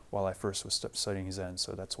while I first was studying Zen,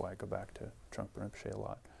 so that's why I go back to Trungpa Rinpoche a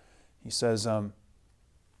lot. He says,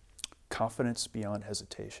 confidence beyond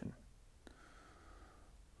hesitation,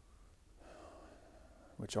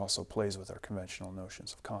 which also plays with our conventional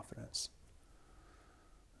notions of confidence.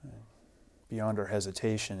 And beyond our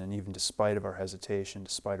hesitation, and even despite of our hesitation,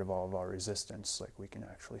 despite of all of our resistance, like we can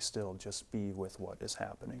actually still just be with what is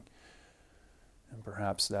happening. And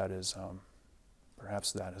perhaps that is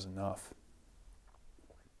enough.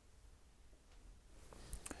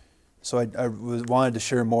 So I wanted to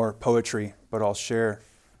share more poetry, but I'll share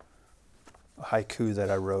a haiku that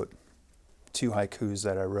I wrote, 2 haikus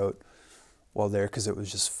that I wrote while there, because it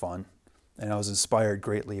was just fun. And I was inspired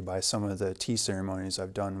greatly by some of the tea ceremonies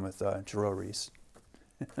I've done with Jiroris.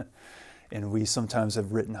 And we sometimes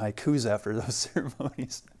have written haikus after those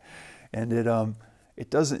ceremonies. And it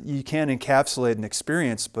doesn't, you can't encapsulate an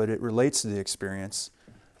experience, but it relates to the experience.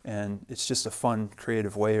 And it's just a fun,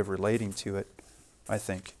 creative way of relating to it, I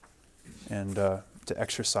think. And to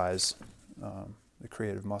exercise the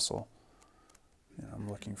creative muscle. And I'm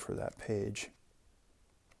looking for that page.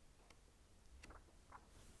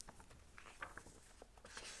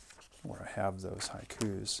 Where I have those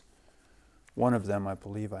haikus. One of them I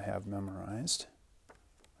believe I have memorized.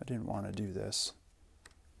 I didn't want to do this.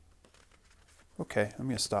 Okay, I'm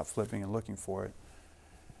going to stop flipping and looking for it.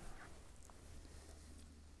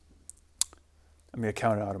 I'm going to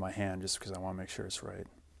count it out of my hand just because I want to make sure it's right.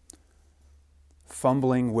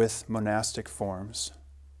 Fumbling with monastic forms.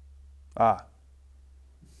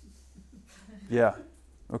 Yeah,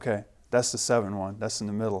 okay. That's the 7 one. That's in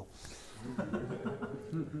the middle.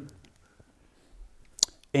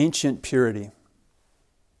 Ancient purity.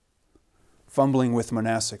 Fumbling with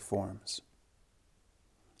monastic forms.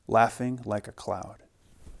 Laughing like a cloud.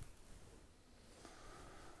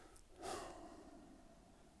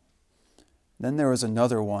 Then there was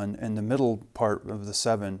another one, and the middle part of the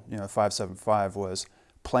 575 was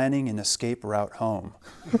planning an escape route home.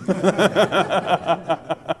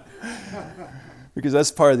 Because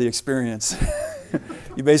that's part of the experience.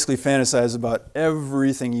 You basically fantasize about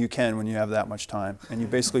everything you can when you have that much time, and you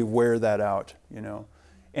basically wear that out,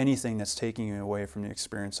 Anything that's taking you away from the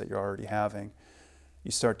experience that you're already having,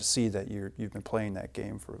 you start to see that you've been playing that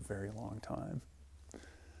game for a very long time.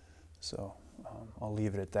 So I'll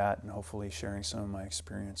leave it at that, and hopefully sharing some of my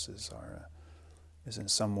experiences is in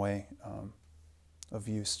some way of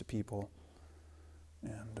use to people.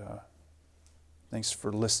 And thanks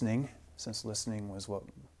for listening, since listening was what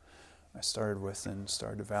I started with and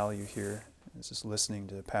started to value here, is just listening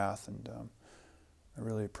to the path. And I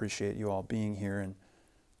really appreciate you all being here and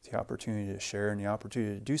the opportunity to share and the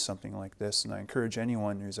opportunity to do something like this. And I encourage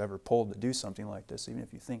anyone who's ever pulled to do something like this, even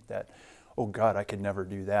if you think that, oh God, I could never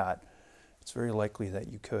do that, it's very likely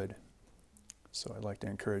that you could. So I'd like to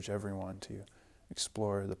encourage everyone to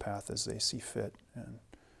explore the path as they see fit, and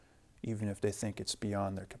even if they think it's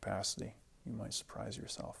beyond their capacity, you might surprise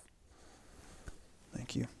yourself.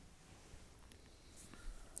 Thank you.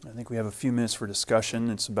 I think we have a few minutes for discussion.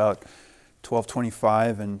 It's about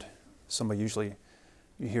 12:25, and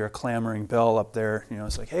you hear a clamoring bell up there.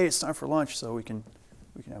 It's like, hey, it's time for lunch, so we can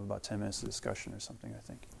have about 10 minutes of discussion or something, I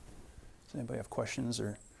think. Does anybody have questions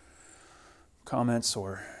or comments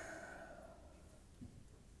or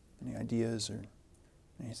any ideas or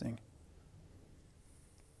anything?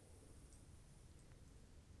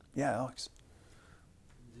 Yeah, Alex.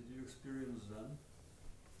 Did you experience Zen?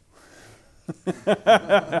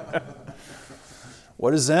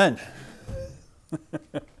 What is Zen?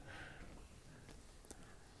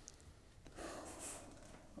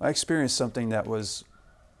 I experienced something that was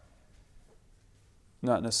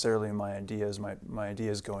not necessarily my ideas, my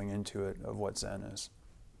ideas going into it of what Zen is.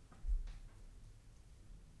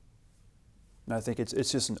 And I think it's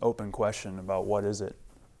just an open question about what is it?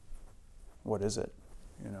 What is it?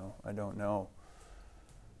 I don't know.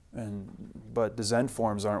 But the Zen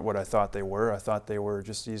forms aren't what I thought they were. I thought they were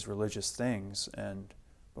just these religious things, and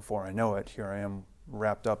before I know it, here I am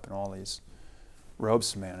wrapped up in all these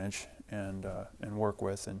robes to manage and work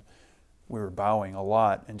with, and we were bowing a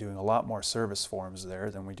lot and doing a lot more service forms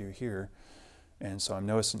there than we do here, and so I'm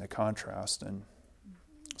noticing the contrast, and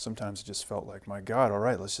sometimes it just felt like, my God, all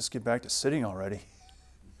right, let's just get back to sitting already.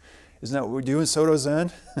 Isn't that what we do in Soto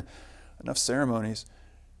Zen? Enough ceremonies.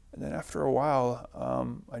 And then after a while,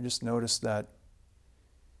 I just noticed that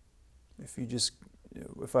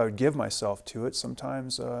if I would give myself to it,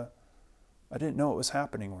 sometimes I didn't know it was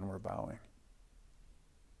happening when we're bowing.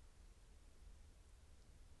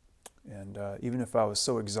 And even if I was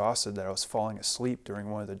so exhausted that I was falling asleep during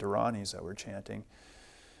one of the Dharanis that we're chanting,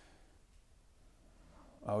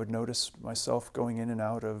 I would notice myself going in and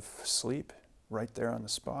out of sleep right there on the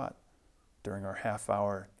spot during our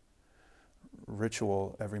half-hour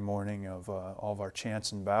ritual every morning of all of our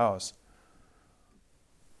chants and bows.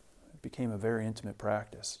 It became a very intimate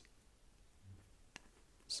practice.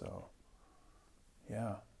 So,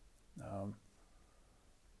 yeah.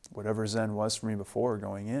 Whatever Zen was for me before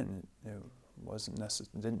going in, it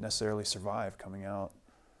didn't necessarily survive coming out.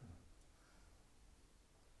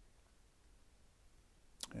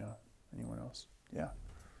 Yeah. Anyone else? Yeah.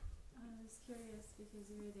 I was curious because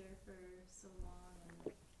you were there for so long,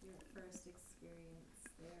 and your first experience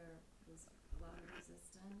there was a lot of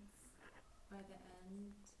resistance. By the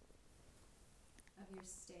end of your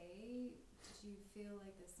stay, did you feel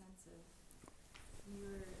like a sense of you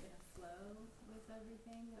were in a flow with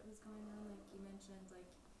everything that was going on? Like you mentioned, like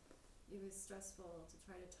it was stressful to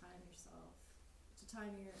try to time yourself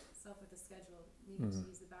with a schedule, needing to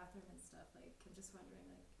use the bathroom and stuff. Like I'm just wondering,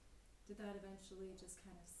 like, did that eventually just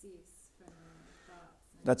kind of cease from your thoughts?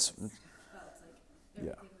 And That's felt like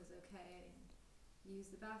everything was okay, and you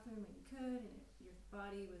used the bathroom when you could, and your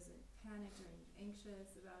body wasn't panicked or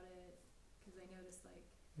anxious about it. Because I noticed like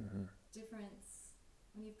difference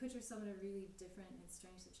when you put yourself in a really different and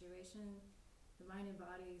strange situation. The mind and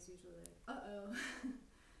body is usually like, uh-oh.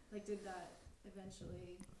 Like, did that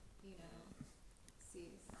eventually,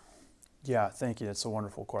 cease? Yeah, thank you. That's a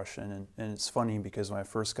wonderful question. And it's funny because when I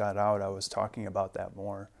first got out, I was talking about that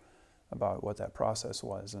more, about what that process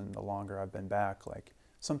was. And the longer I've been back, like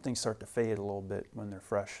some things start to fade a little bit when they're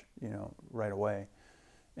fresh, right away.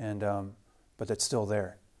 And but it's still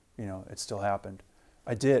there. It still happened.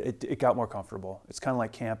 It got more comfortable. It's kind of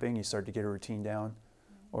like camping. You start to get a routine down,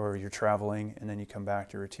 or you're traveling and then you come back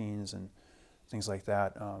to routines and things like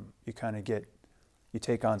that. You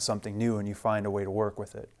take on something new and you find a way to work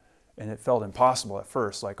with it. And it felt impossible at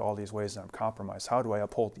first, like all these ways that I'm compromised. How do I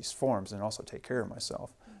uphold these forms and also take care of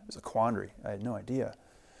myself? It was a quandary. I had no idea.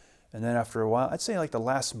 And then after a while, I'd say like the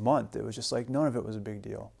last month, it was just like none of it was a big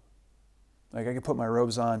deal. Like I could put my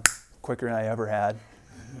robes on quicker than I ever had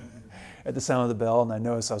at the sound of the bell, and I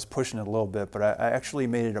noticed I was pushing it a little bit, but I actually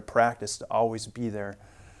made it a practice to always be there,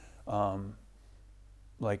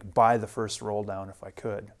 like by the first roll down if I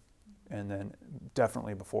could. And then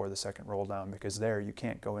definitely before the second roll down, because there you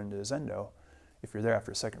can't go into the Zendo if you're there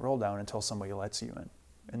after a second roll down until somebody lets you in.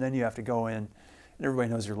 And then you have to go in, and everybody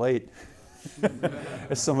knows you're late.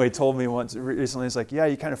 As somebody told me once recently, it's like, yeah,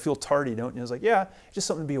 you kind of feel tardy, don't you? I was like, yeah, just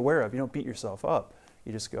something to be aware of. You don't beat yourself up.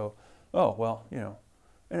 You just go, oh, well, you know.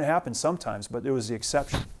 And it happens sometimes, but it was the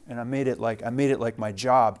exception. And I made it like my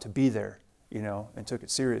job to be there, you know, and took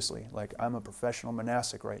it seriously. Like, I'm a professional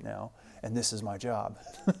monastic right now, and this is my job.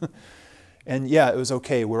 And yeah, it was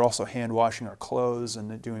okay. We're also hand washing our clothes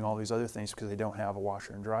and doing all these other things because they don't have a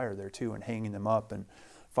washer and dryer there too, and hanging them up and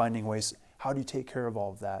finding ways. How do you take care of all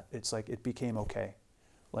of that? It's like it became okay.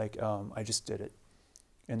 Like I just did it.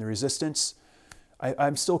 And the resistance,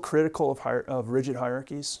 I'm still critical of rigid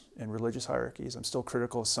hierarchies and religious hierarchies. I'm still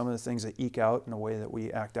critical of some of the things that eke out in the way that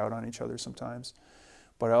we act out on each other sometimes.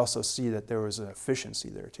 But I also see that there was an efficiency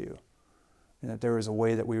there too. And that there was a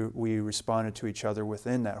way that we responded to each other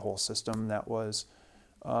within that whole system that was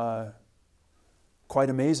quite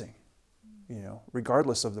amazing, you know,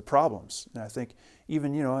 regardless of the problems. And I think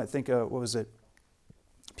even, you know, what was it?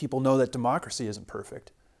 People know that democracy isn't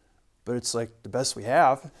perfect, but it's like the best we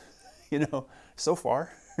have, you know, so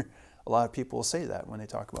far. A lot of people will say that when they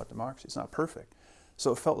talk about democracy. It's not perfect.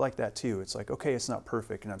 So it felt like that too. It's like, okay, it's not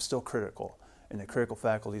perfect, and I'm still critical, and the critical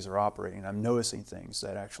faculties are operating, and I'm noticing things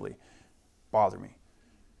that actually bother me.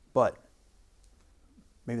 But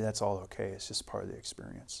maybe that's all okay. It's just part of the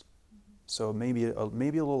experience. So maybe a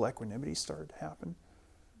little equanimity started to happen.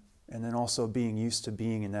 And then also being used to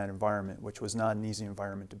being in that environment, which was not an easy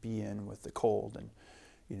environment to be in with the cold and,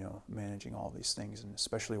 you know, managing all these things, and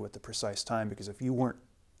especially with the precise time, because if you weren't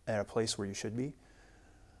at a place where you should be,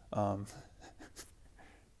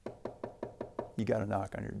 you got a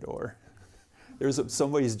knock on your door. There's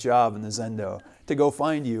somebody's job in the Zendo to go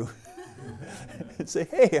find you and say,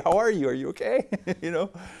 hey, how are you? Are you okay? You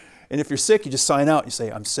know? And if you're sick, you just sign out. You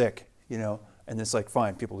say, I'm sick, you know? And it's like,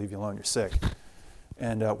 fine, people leave you alone, you're sick.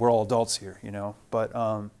 And we're all adults here, you know? But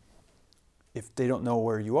if they don't know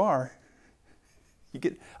where you are,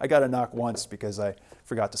 I got a knock once because I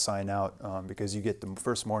forgot to sign out, because you get the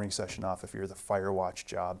first morning session off if you're the fire watch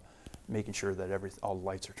job, making sure that all the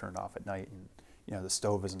lights are turned off at night and, you know, the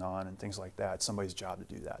stove isn't on and things like that. It's somebody's job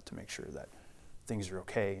to do that, to make sure that things are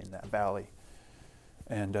okay in that valley.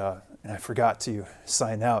 And I forgot to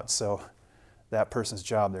sign out, so that person's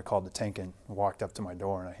job, they're called the Tenkin, walked up to my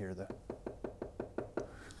door, and I hear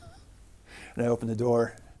and I open the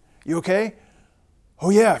door. You okay? Oh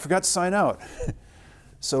yeah, I forgot to sign out.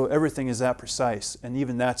 So everything is that precise, and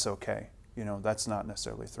even that's okay. You know, that's not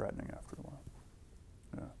necessarily threatening after a while.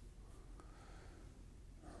 Yeah.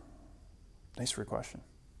 Thanks for your question.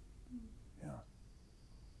 Yeah.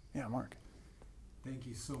 Yeah, Mark. Thank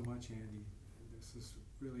you so much, Andy. This is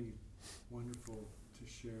really wonderful to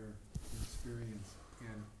share your experience.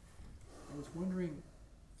 And I was wondering,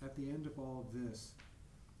 at the end of all of this,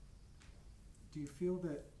 do you feel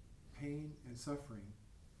that pain and suffering,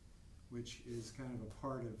 which is kind of a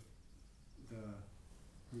part of the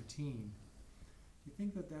routine, do you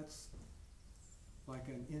think that that's like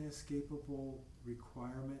an inescapable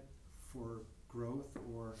requirement for growth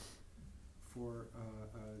or for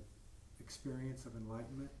experience of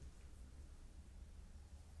enlightenment?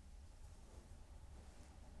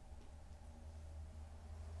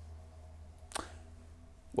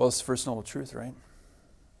 Well, it's the first noble truth, right?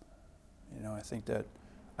 You know,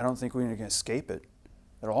 I don't think we can escape it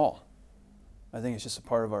at all. I think it's just a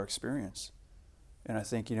part of our experience. And I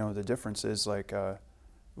think, you know, the difference is like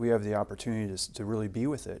we have the opportunity to really be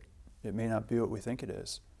with it. It may not be what we think it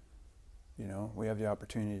is. You know, we have the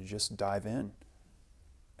opportunity to just dive in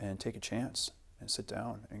and take a chance and sit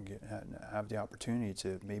down and have the opportunity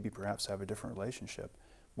to maybe perhaps have a different relationship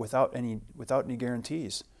without any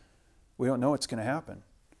guarantees. We don't know what's going to happen,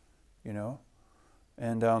 you know.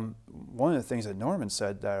 And one of the things that Norman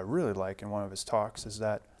said that I really like in one of his talks is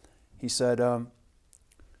that he said,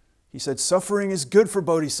 suffering is good for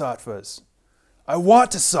bodhisattvas. I want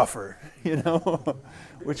to suffer, you know,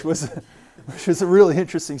 which was a really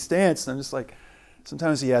interesting stance. And I'm just like,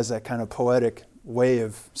 sometimes he has that kind of poetic way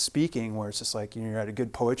of speaking where it's just like, you know, you're at a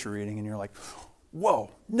good poetry reading and you're like, whoa,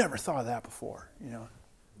 never thought of that before, you know.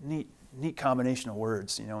 Neat combination of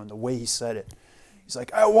words, you know, and the way he said it. He's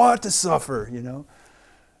like, I want to suffer, And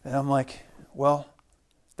I'm like, well,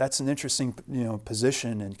 that's an interesting,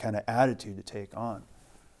 position and kind of attitude to take on.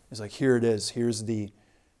 It's like, here it is. Here's the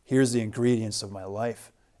ingredients of my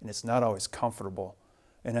life. And it's not always comfortable.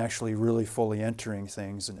 And actually really fully entering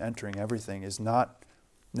things and entering everything is not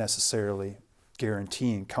necessarily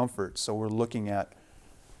guaranteeing comfort. So we're looking at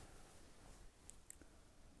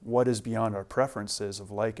what is beyond our preferences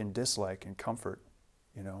of like and dislike and comfort.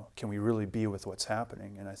 Can we really be with what's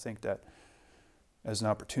happening? And I think that as an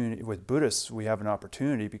opportunity, with Buddhists, we have an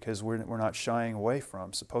opportunity because we're not shying away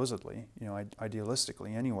from, supposedly,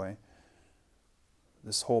 idealistically anyway,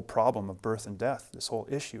 this whole problem of birth and death, this whole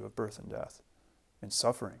issue of birth and death and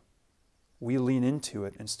suffering. We lean into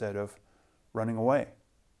it instead of running away.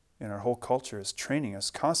 And our whole culture is training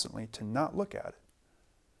us constantly to not look at it.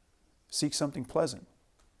 Seek something pleasant,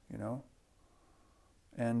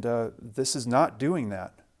 And this is not doing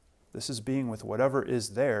that. This is being with whatever is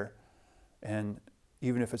there, and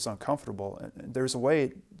even if it's uncomfortable. And there's a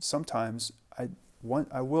way, sometimes, I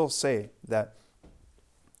will say that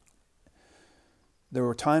there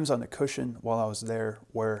were times on the cushion while I was there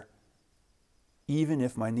where even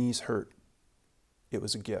if my knees hurt, it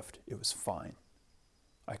was a gift. It was fine.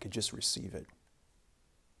 I could just receive it.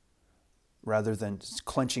 Rather than just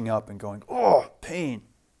clenching up and going, oh, pain.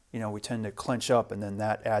 We tend to clench up and then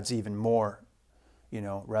that adds even more,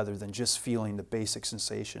 rather than just feeling the basic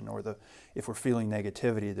sensation if we're feeling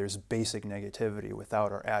negativity, there's basic negativity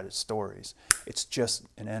without our added stories. It's just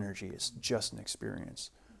an energy. It's just an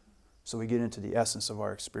experience. So we get into the essence of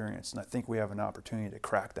our experience, and I think we have an opportunity to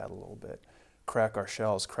crack that a little bit. Crack our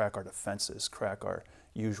shells, crack our defenses, crack our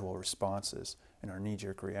usual responses and our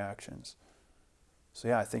knee-jerk reactions. So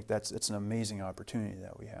yeah, I think it's an amazing opportunity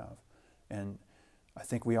that we have. And I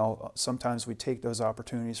think sometimes we take those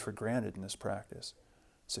opportunities for granted in this practice.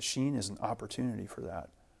 Sesshin is an opportunity for that.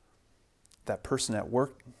 That person at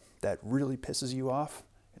work that really pisses you off,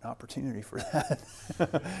 an opportunity for that.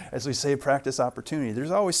 As we say, practice opportunity.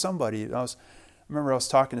 There's always somebody. I remember I was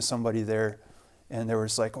talking to somebody there, and there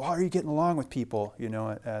was like, well, how are you getting along with people,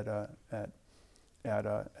 at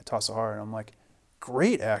Tassajara? And I'm like,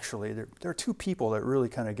 great, actually. There are two people that really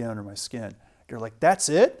kind of get under my skin. They're like, that's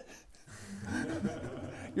it?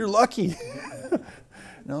 You're lucky.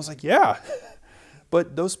 And I was like, yeah.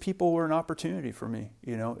 But those people were an opportunity for me.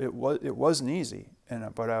 It wasn't easy.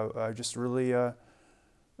 But I just really, I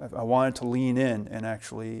wanted to lean in and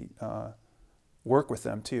actually work with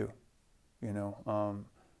them too.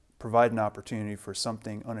 Provide an opportunity for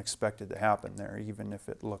something unexpected to happen there, even if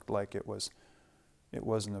it looked like it wasn't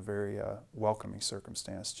a very welcoming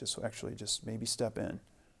circumstance. Just maybe step in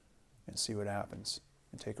and see what happens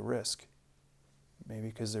and take a risk. Maybe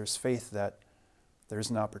because there's faith that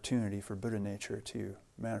there's an opportunity for Buddha nature to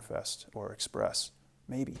manifest or express.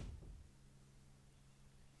 Maybe.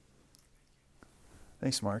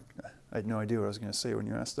 Thanks, Mark. I had no idea what I was going to say when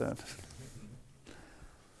you asked that.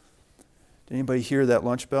 Did anybody hear that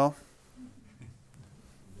lunch bell?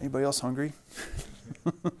 Anybody else hungry?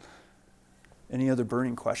 Any other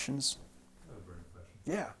burning questions? Another burning question.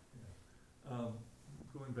 Yeah.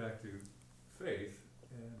 Going back to faith,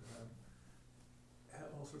 and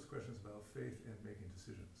have all sorts of questions about faith and making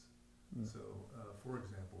decisions. So, for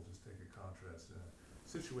example, just take a contrast in a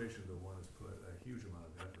situation that one has put a huge amount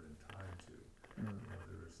of effort and time to.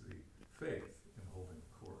 There's the faith in holding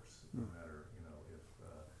the course, no matter if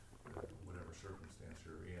whatever circumstance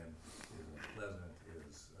you're in is unpleasant,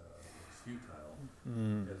 is futile,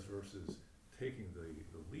 as versus taking the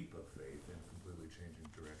leap of faith and completely changing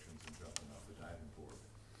directions and jumping off the diving board.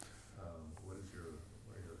 What are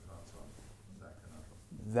your thoughts on that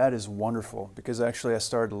conundrum? That is wonderful, because actually I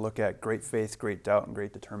started to look at great faith, great doubt, and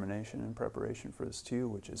great determination in preparation for this too,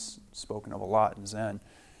 which is spoken of a lot in Zen.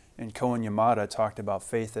 And Koen Yamada talked about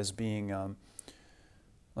faith as being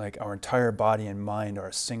like our entire body and mind are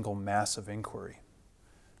a single mass of inquiry.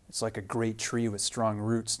 It's like a great tree with strong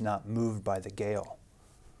roots not moved by the gale.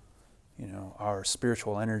 Our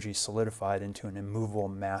spiritual energy solidified into an immovable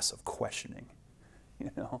mass of questioning,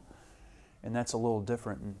 And that's a little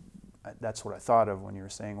different, and that's what I thought of when you were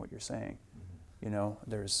saying what you're saying.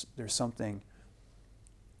 There's something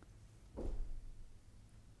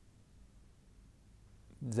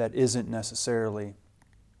that isn't necessarily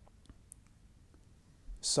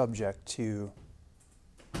subject to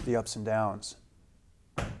the ups and downs,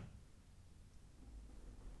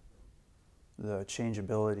 the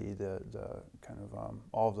changeability, the kind of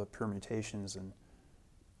all the permutations and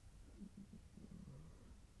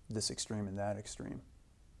this extreme and that extreme.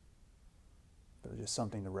 But just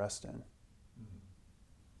something to rest in.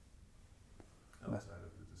 Outside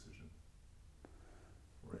of the decision.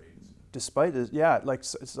 despite this, yeah, like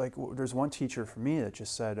it's like there's one teacher for me that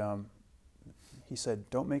just said, he said,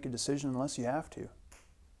 don't make a decision unless you have to.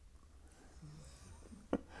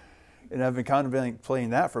 And I've been contemplating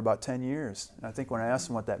that for about 10 years. And I think when I asked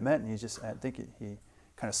him what that meant, I think he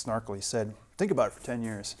kind of snarkily said, think about it for 10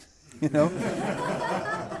 years. You know?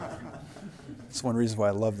 That's one reason why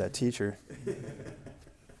I love that teacher. A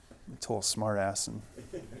total smart ass, and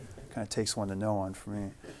kind of takes one to know one for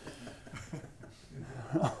me.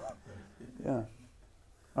 Yeah.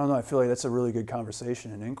 I don't know, I feel like that's a really good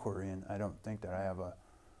conversation and inquiry, and I don't think that I have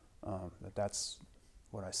that's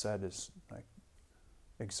what I said is like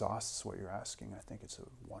exhausts what you're asking. I think it's a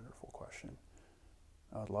wonderful question.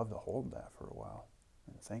 I would love to hold that for a while,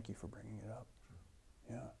 and thank you for bringing it up.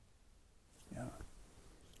 Yeah.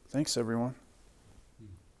 Thanks, everyone.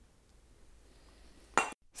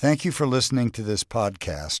 Thank you for listening to this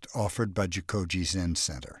podcast offered by Jikoji Zen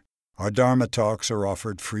Center. Our Dharma talks are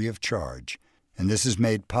offered free of charge, and this is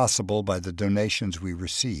made possible by the donations we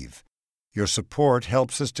receive. Your support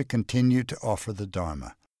helps us to continue to offer the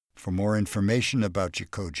Dharma. For more information about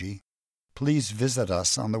Jikoji, please visit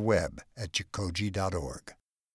us on the web at jikoji.org.